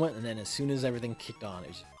brief moment, and then as soon as everything kicked on,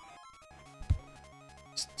 it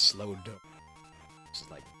just slowed down. Just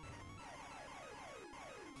like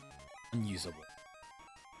unusable.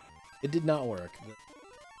 It did not work. It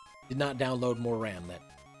did not download more RAM. That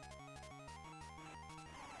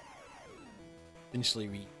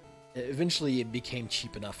eventually it became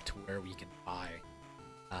cheap enough to where we could buy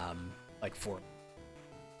like for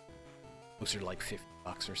closer to like $50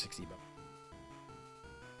 or $60.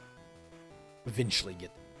 Eventually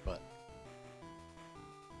get there, but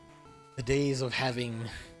the days of having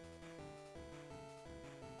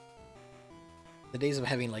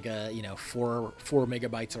like a 4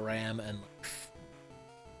 megabytes of RAM and like,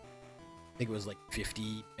 I think it was like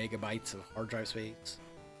 50 megabytes of hard drive space.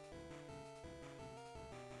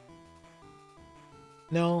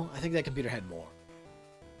 No, I think that computer had more.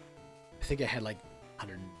 I think it had like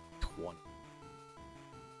 120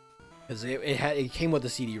 because it came with a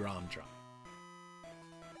CD-ROM drive.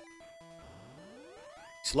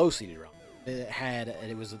 Slow CD-ROM.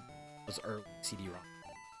 It was early CD-ROM.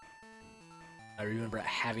 I remember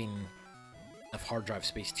having enough hard drive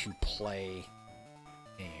space to play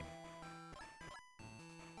the game.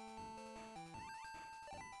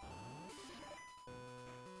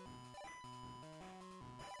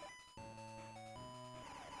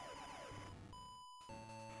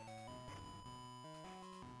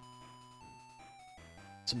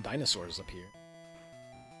 Some dinosaurs up here.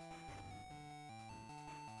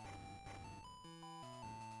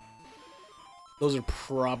 Those are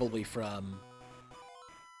probably from...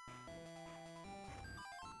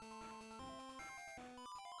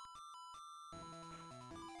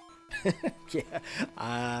 yeah,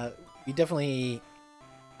 I definitely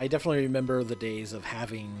remember the days of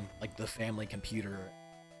having like the family computer,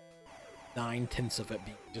 9/10 of it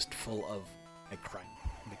being just full of like crap.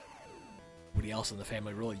 Nobody else in the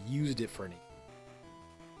family really used it for anything.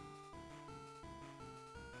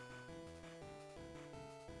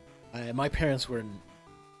 My parents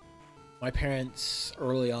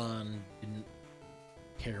early on didn't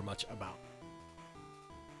care much about.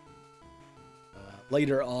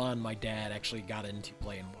 Later on, my dad actually got into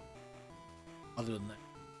playing. Other than that,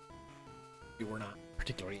 we were not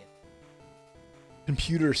particularly into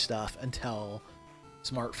computer stuff until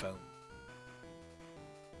smartphone.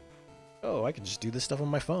 Oh, I can just do this stuff on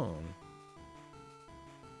my phone.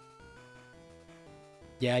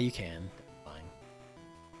 Yeah, you can. Fine.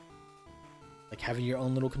 Like having your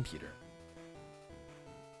own little computer.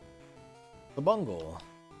 Zabungle.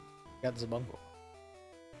 Got Zabungle.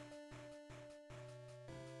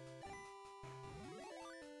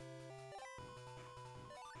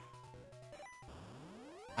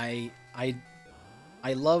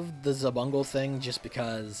 I love the Zabungle thing just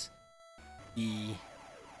because the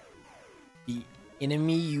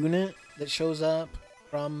enemy unit that shows up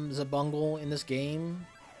from Zabungle in this game,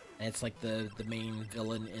 and it's like the main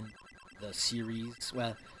villain in the series.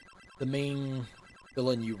 Well, the main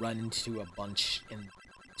villain you run into a bunch in the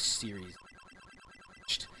series.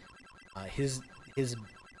 His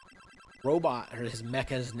robot or his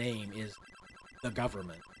mecha's name is the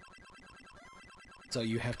government. So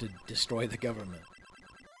you have to destroy the government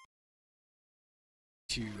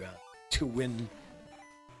to win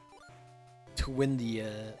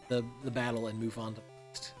the battle and move on to the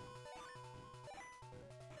next.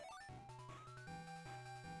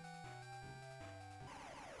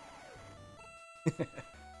 I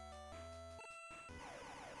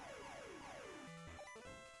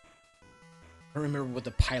don't remember what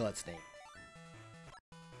the pilot's name.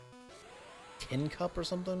 Tin Cup or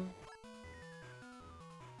something?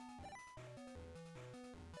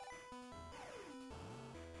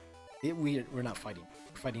 We're not fighting.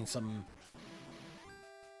 We're fighting some...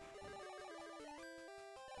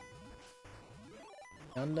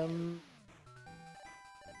 Gundam?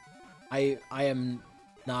 I am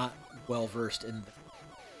not well versed in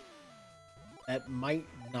that might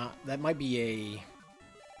not that might be a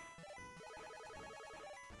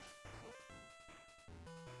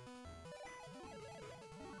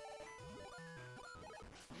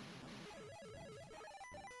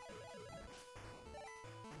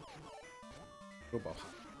robot.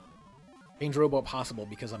 Change robot possible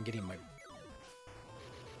because I'm getting my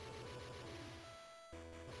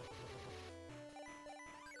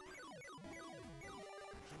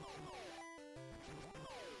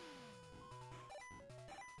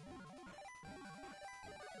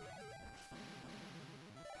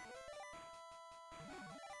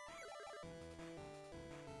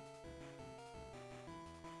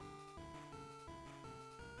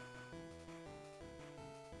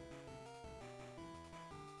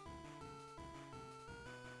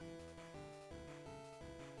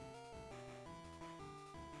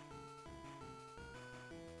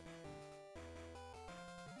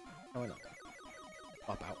oh no.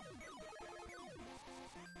 Pop out.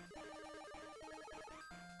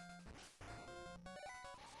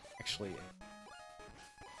 Actually,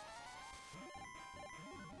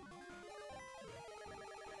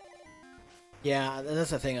 yeah,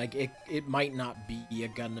 that's the thing. Like, it might not be a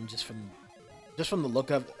Gundam just from the look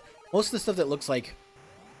of most of the stuff that looks like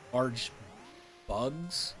large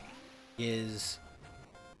bugs is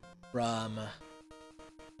from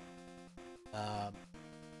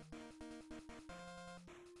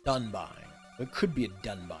Dunbine. It could be a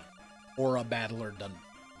Dunbine or a Battler Dunbine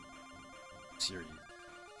series.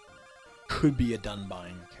 Could be a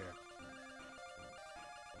Dunbine character.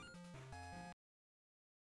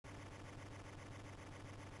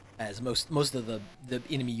 As most of the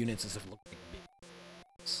enemy units just look like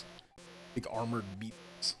big armored beetles.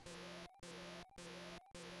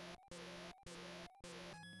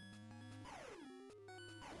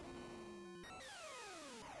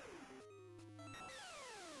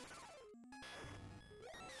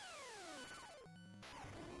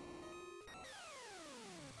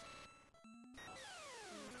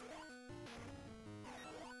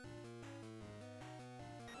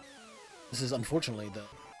 This is unfortunately the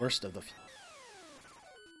worst of the few.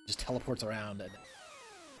 Just teleports around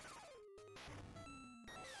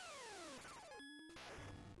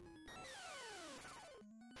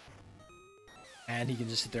and he can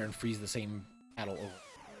just sit there and freeze the same battle over.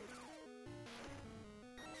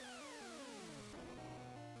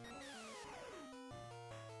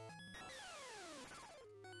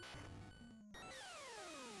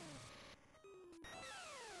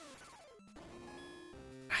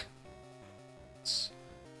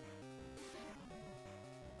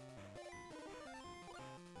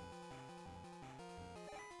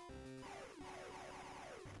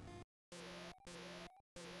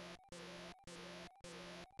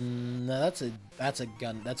 No, that's a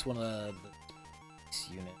gun. That's one of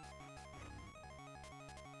the unit.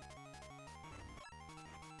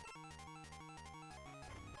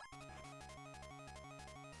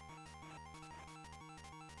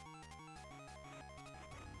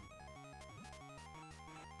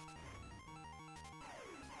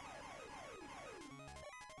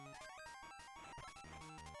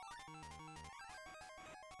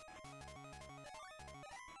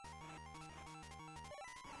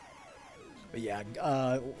 But yeah,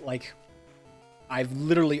 like, I've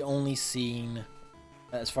literally only seen,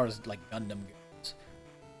 as far as, like, Gundam goes,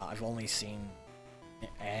 I've only seen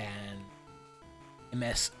an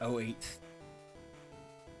MS-08.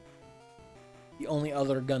 The only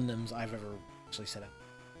other Gundams I've ever actually set up.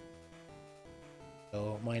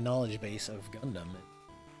 So my knowledge base of Gundam is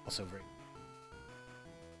also very...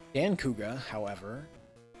 Dankuga, however,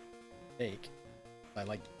 I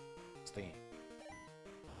like this thing.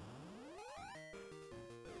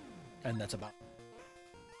 And that's about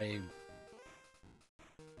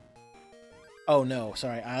oh no,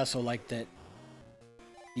 sorry. I also like that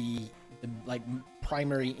the like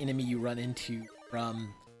primary enemy you run into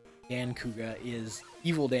from Dankuga is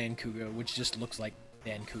evil Dankuga, which just looks like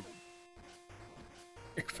Dankuga.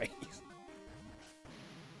 Your face.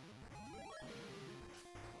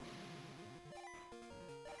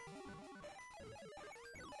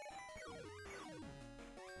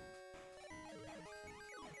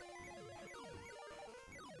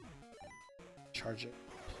 Charge it.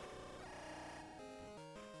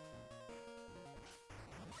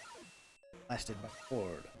 Blasted by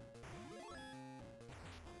Ford.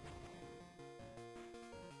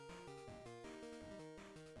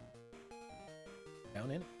 Down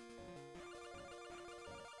in.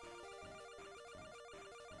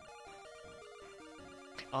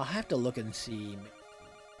 I'll have to look and see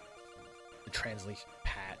the translation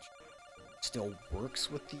patch. still works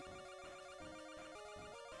with the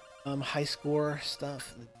high score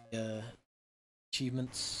stuff, the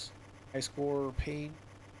achievements, high score page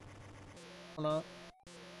or not.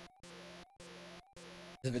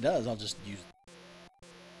 If it does, I'll just use it.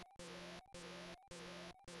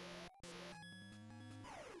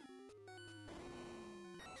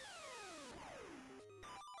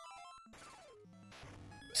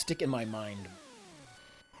 Stick in my mind.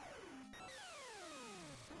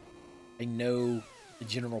 I know the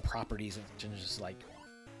general properties and just like,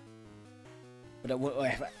 but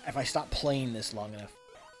if I stop playing this long enough,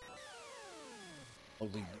 I'll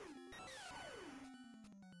leave.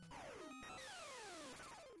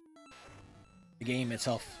 The game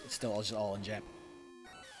itself is still just all in Japanese.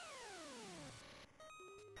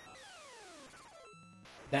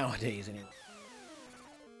 Nowadays, anyway.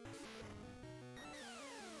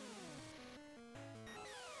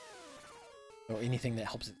 So anything that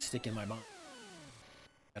helps it stick in my mind,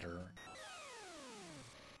 better.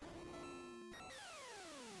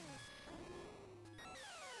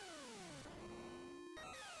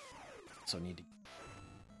 So need to,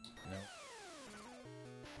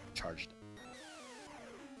 charged.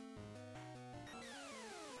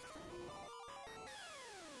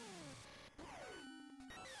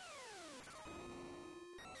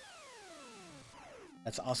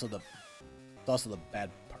 That's also the bad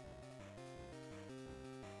part.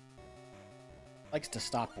 Likes to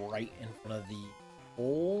stop right in front of the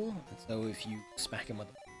hole, and so if you smack him with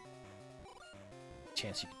a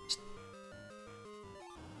chance, you can just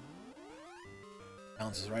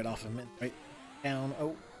bounces right off him and right down.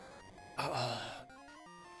 Oh,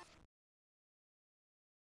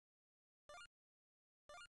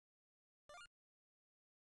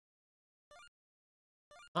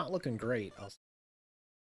 not looking great.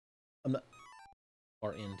 I'm not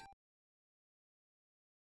far into.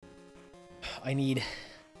 I need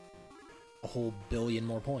a whole billion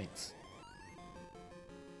more points.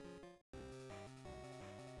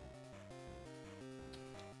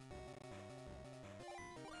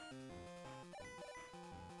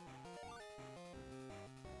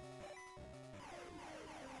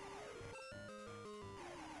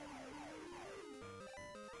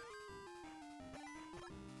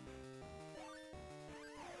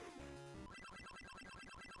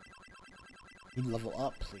 You level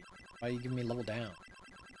up, please. Why are you giving me level down?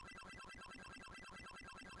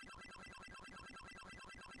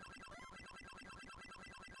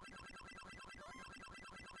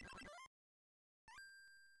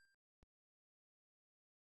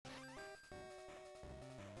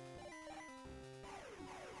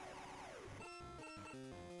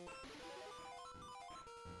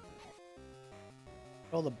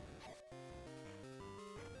 Well,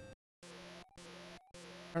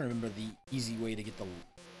 I don't remember the easy way to get the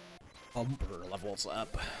bumper levels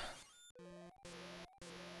up.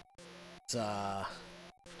 It's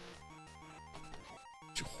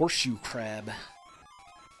horseshoe crab.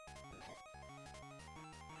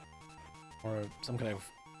 Or some kind of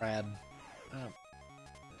crab.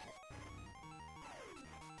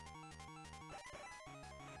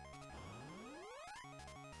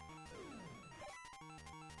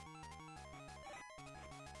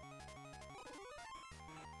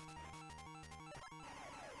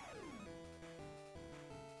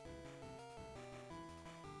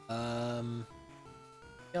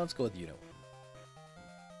 Yeah, let's go with you know.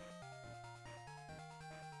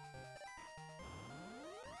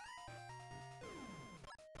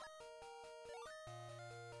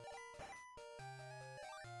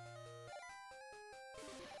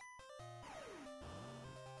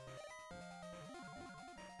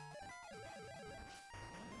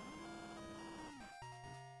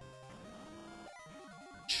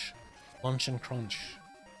 Lunch and crunch.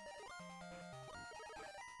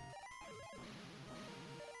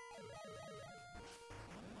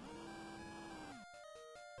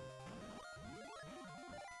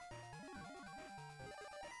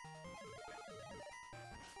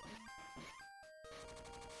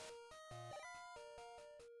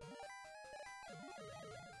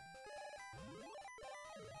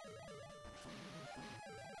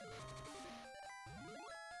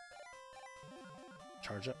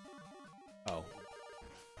 Charge up. Oh.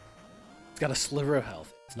 It's got a sliver of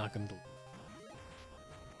health. It's not going to...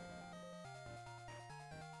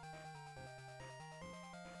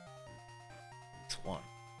 It's one.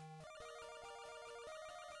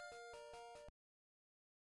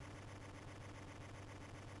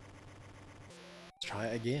 Let's try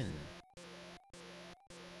it again.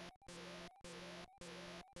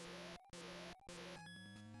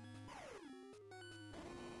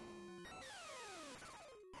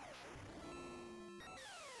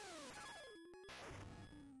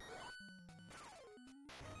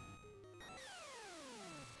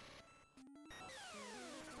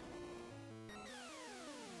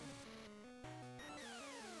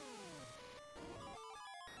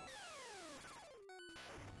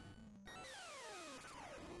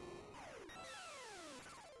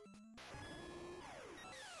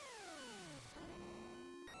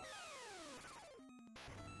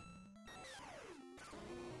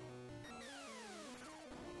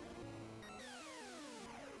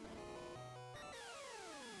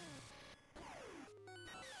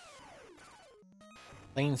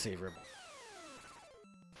 Lane saver. At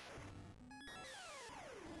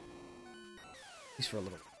least for a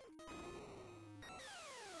little.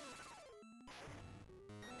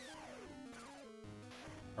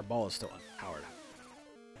 Our ball is still unpowered.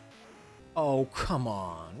 Oh, come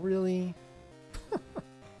on. Really?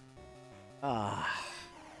 Ah.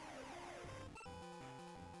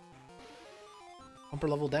 Bumper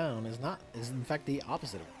level down is in fact the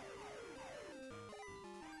opposite of it.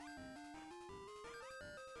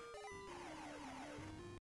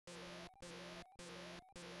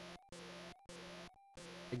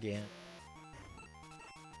 Again.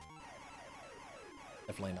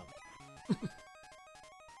 Definitely not.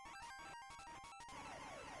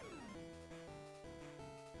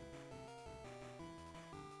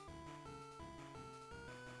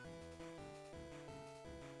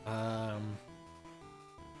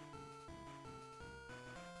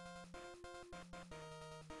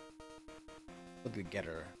 Look at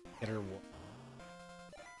Getter. Getter will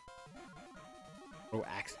throw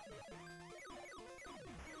axe.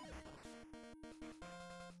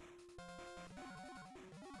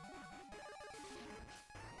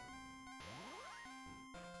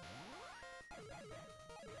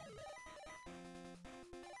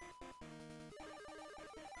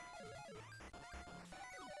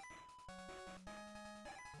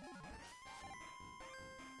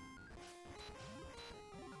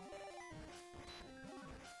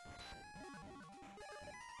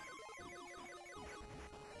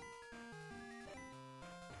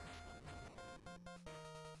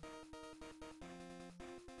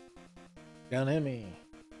 Down hit me.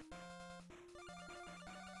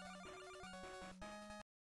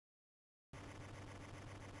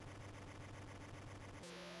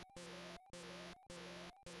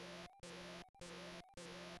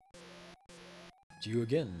 It's you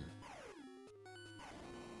again.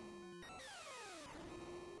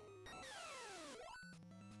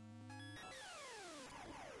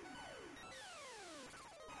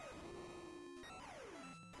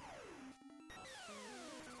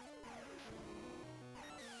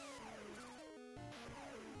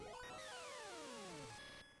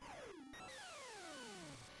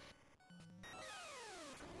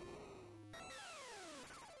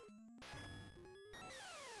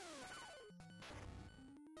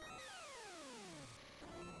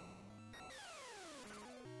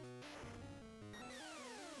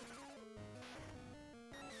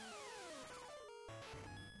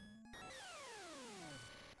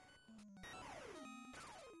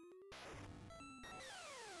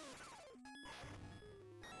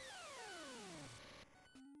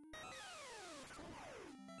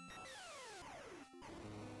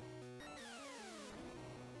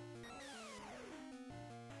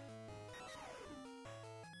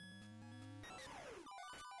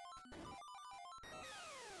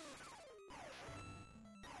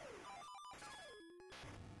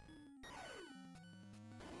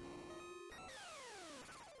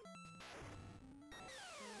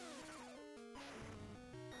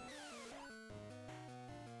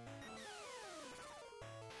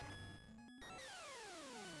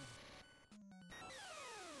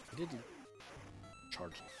 I did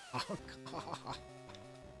charge. Oh, God.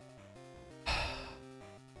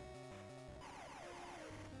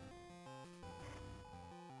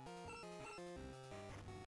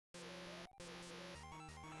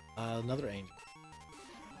 Another angel.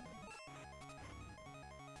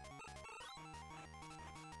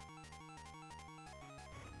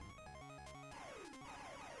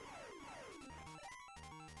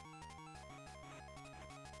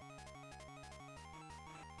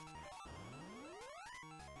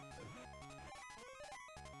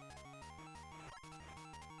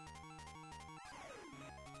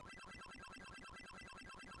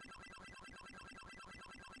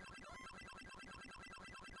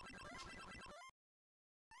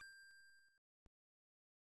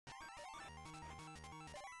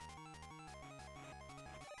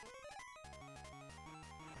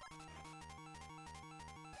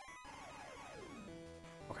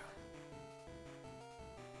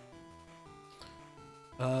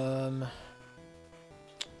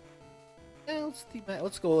 Yeah,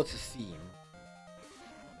 let's go with the theme,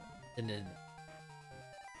 and then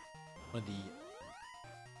one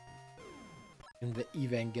of the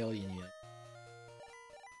Evangelion yet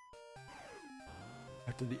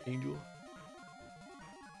after the angel.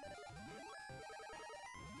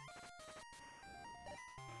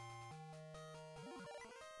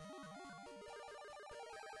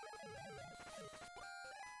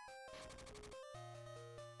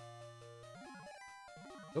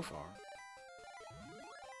 So far.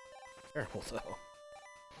 Terrible though.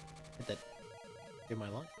 get my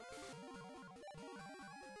lunch.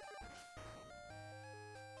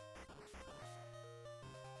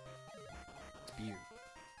 It's beer.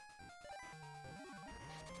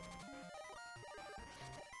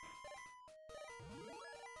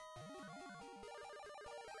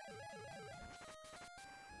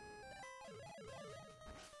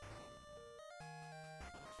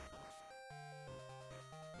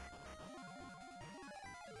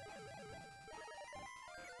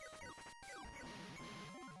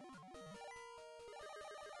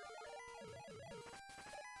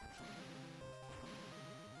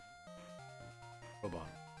 Robot.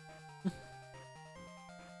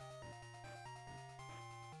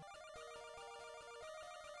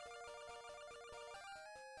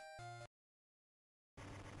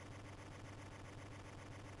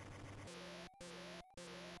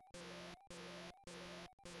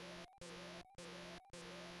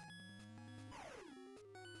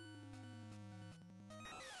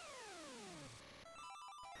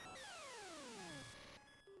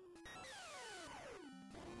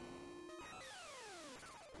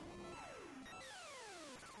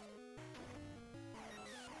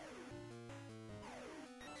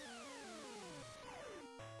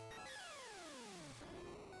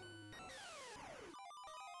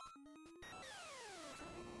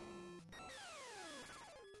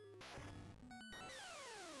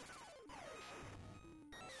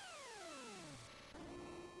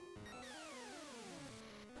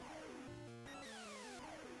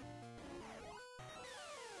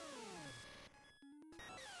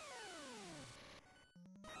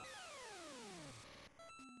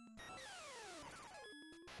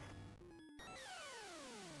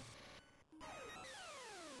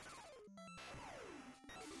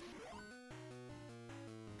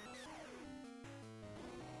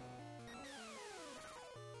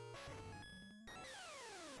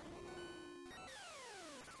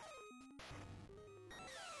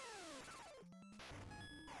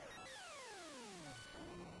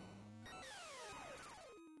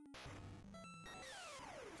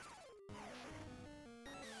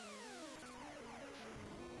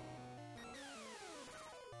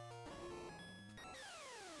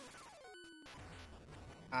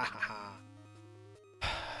 Ah.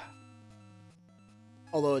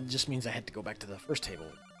 Although it just means I had to go back to the first table.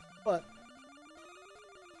 But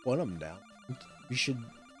one of them down. We should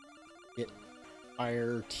get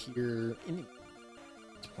higher tier any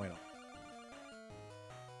point on.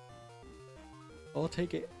 I'll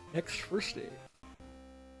take it next first day.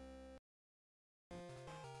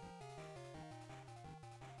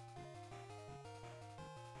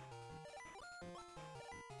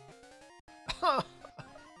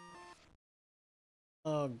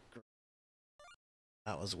 Oh,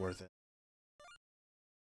 that was worth it.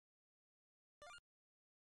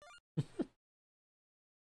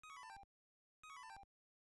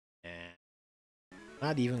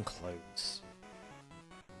 Not even close.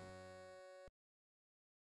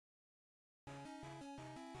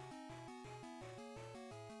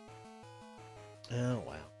 Oh,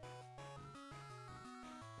 wow.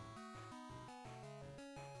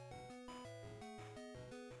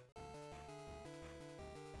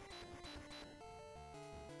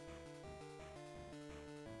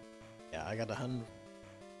 Yeah, I got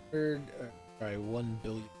 100, sorry, 1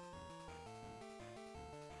 billion.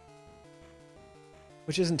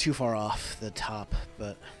 Which isn't too far off the top,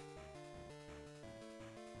 but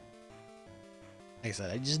like I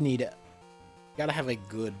said, I just need it. Gotta have a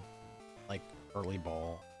good, like, early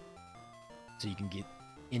ball so you can get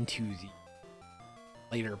into the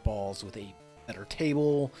later balls with a better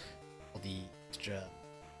table, all the extra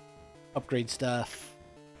upgrade stuff.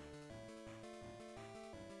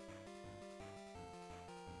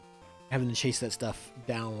 Having to chase that stuff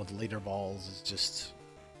down with later balls is just,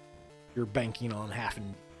 you're banking on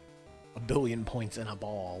having 1 billion points in a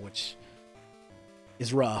ball, which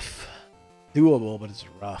is rough. Doable, but it's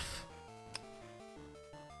rough.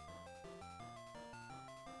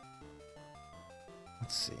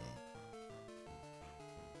 Let's see.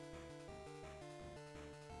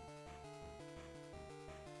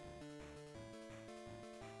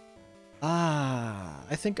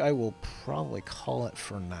 I think I will probably call it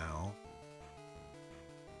for now.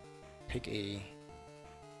 Take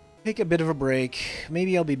a bit of a break.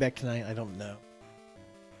 Maybe I'll be back tonight. I don't know.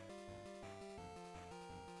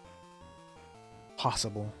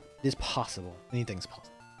 Possible. It is possible. Anything's possible.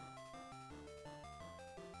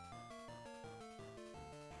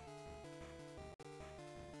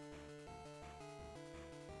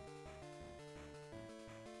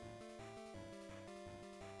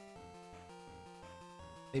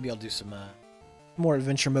 Maybe I'll do some more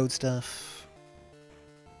adventure mode stuff.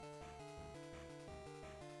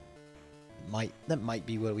 might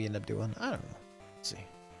be what we end up doing. I don't know. Let's see.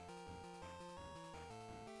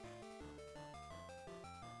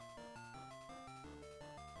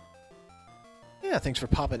 Yeah, thanks for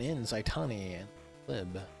popping in, Zaitani and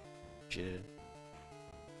Lib. Appreciate it.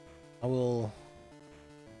 I will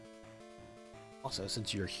also,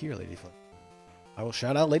 since you're here, Lady Flip, I will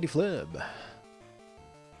shout out Lady Flip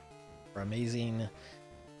for amazing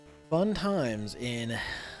fun times in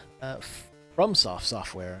FromSoft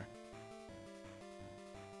software.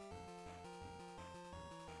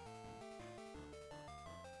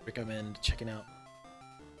 Recommend checking out.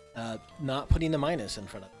 Not putting the minus in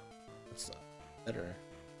front of it. That's better.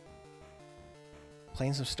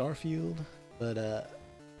 Playing some Starfield, but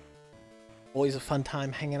always a fun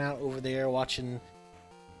time hanging out over there watching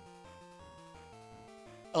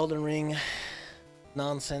Elden Ring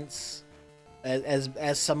nonsense.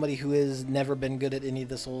 As somebody who has never been good at any of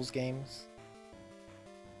the Souls games,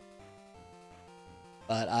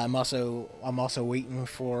 but I'm also waiting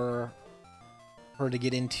for her to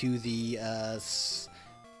get into the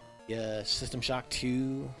System Shock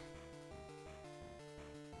 2.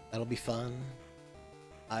 That'll be fun.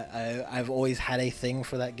 I've always had a thing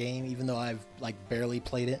for that game, even though I've like barely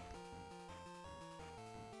played it.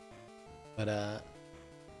 But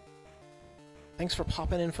thanks for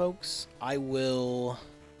popping in, folks. I'm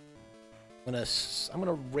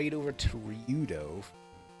gonna raid over to Ryudo.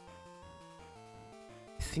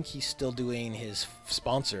 I think he's still doing his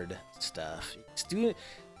sponsored stuff.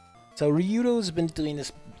 So Ryudo's been doing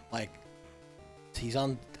this, like, he's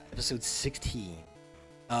on episode 16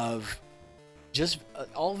 of just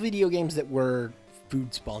all video games that were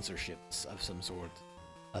food sponsorships of some sort,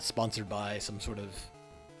 sponsored by some sort of,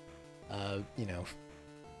 you know,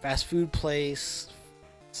 fast food place,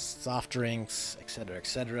 soft drinks, etc.,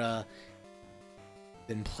 etc.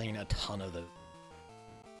 Been playing a ton of those.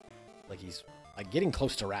 Like, he's like getting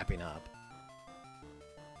close to wrapping up.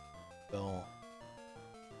 So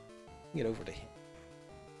get over to him.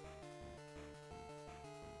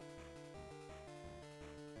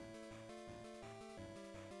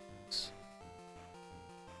 Let's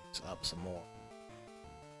up some more.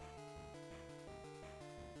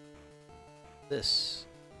 This.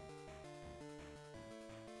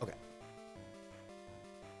 Okay.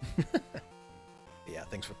 Yeah,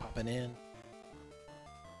 thanks for popping in.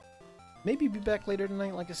 Maybe be back later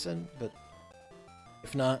tonight, like I said, but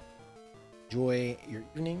if not, enjoy your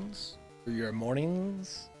evenings or your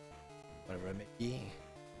mornings, whatever it may be.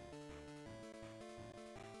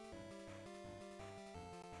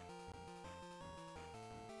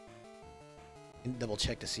 And double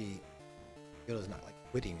check to see Yoda's not like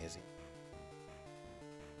quitting, is he?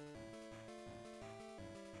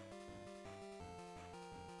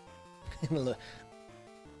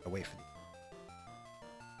 I'll wait for the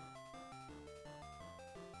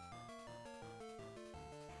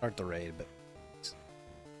start the raid, but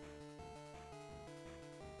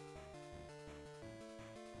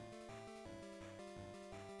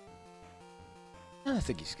I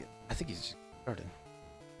think he's good. I think he's just started.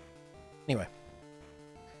 Anyway,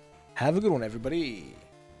 have a good one, everybody.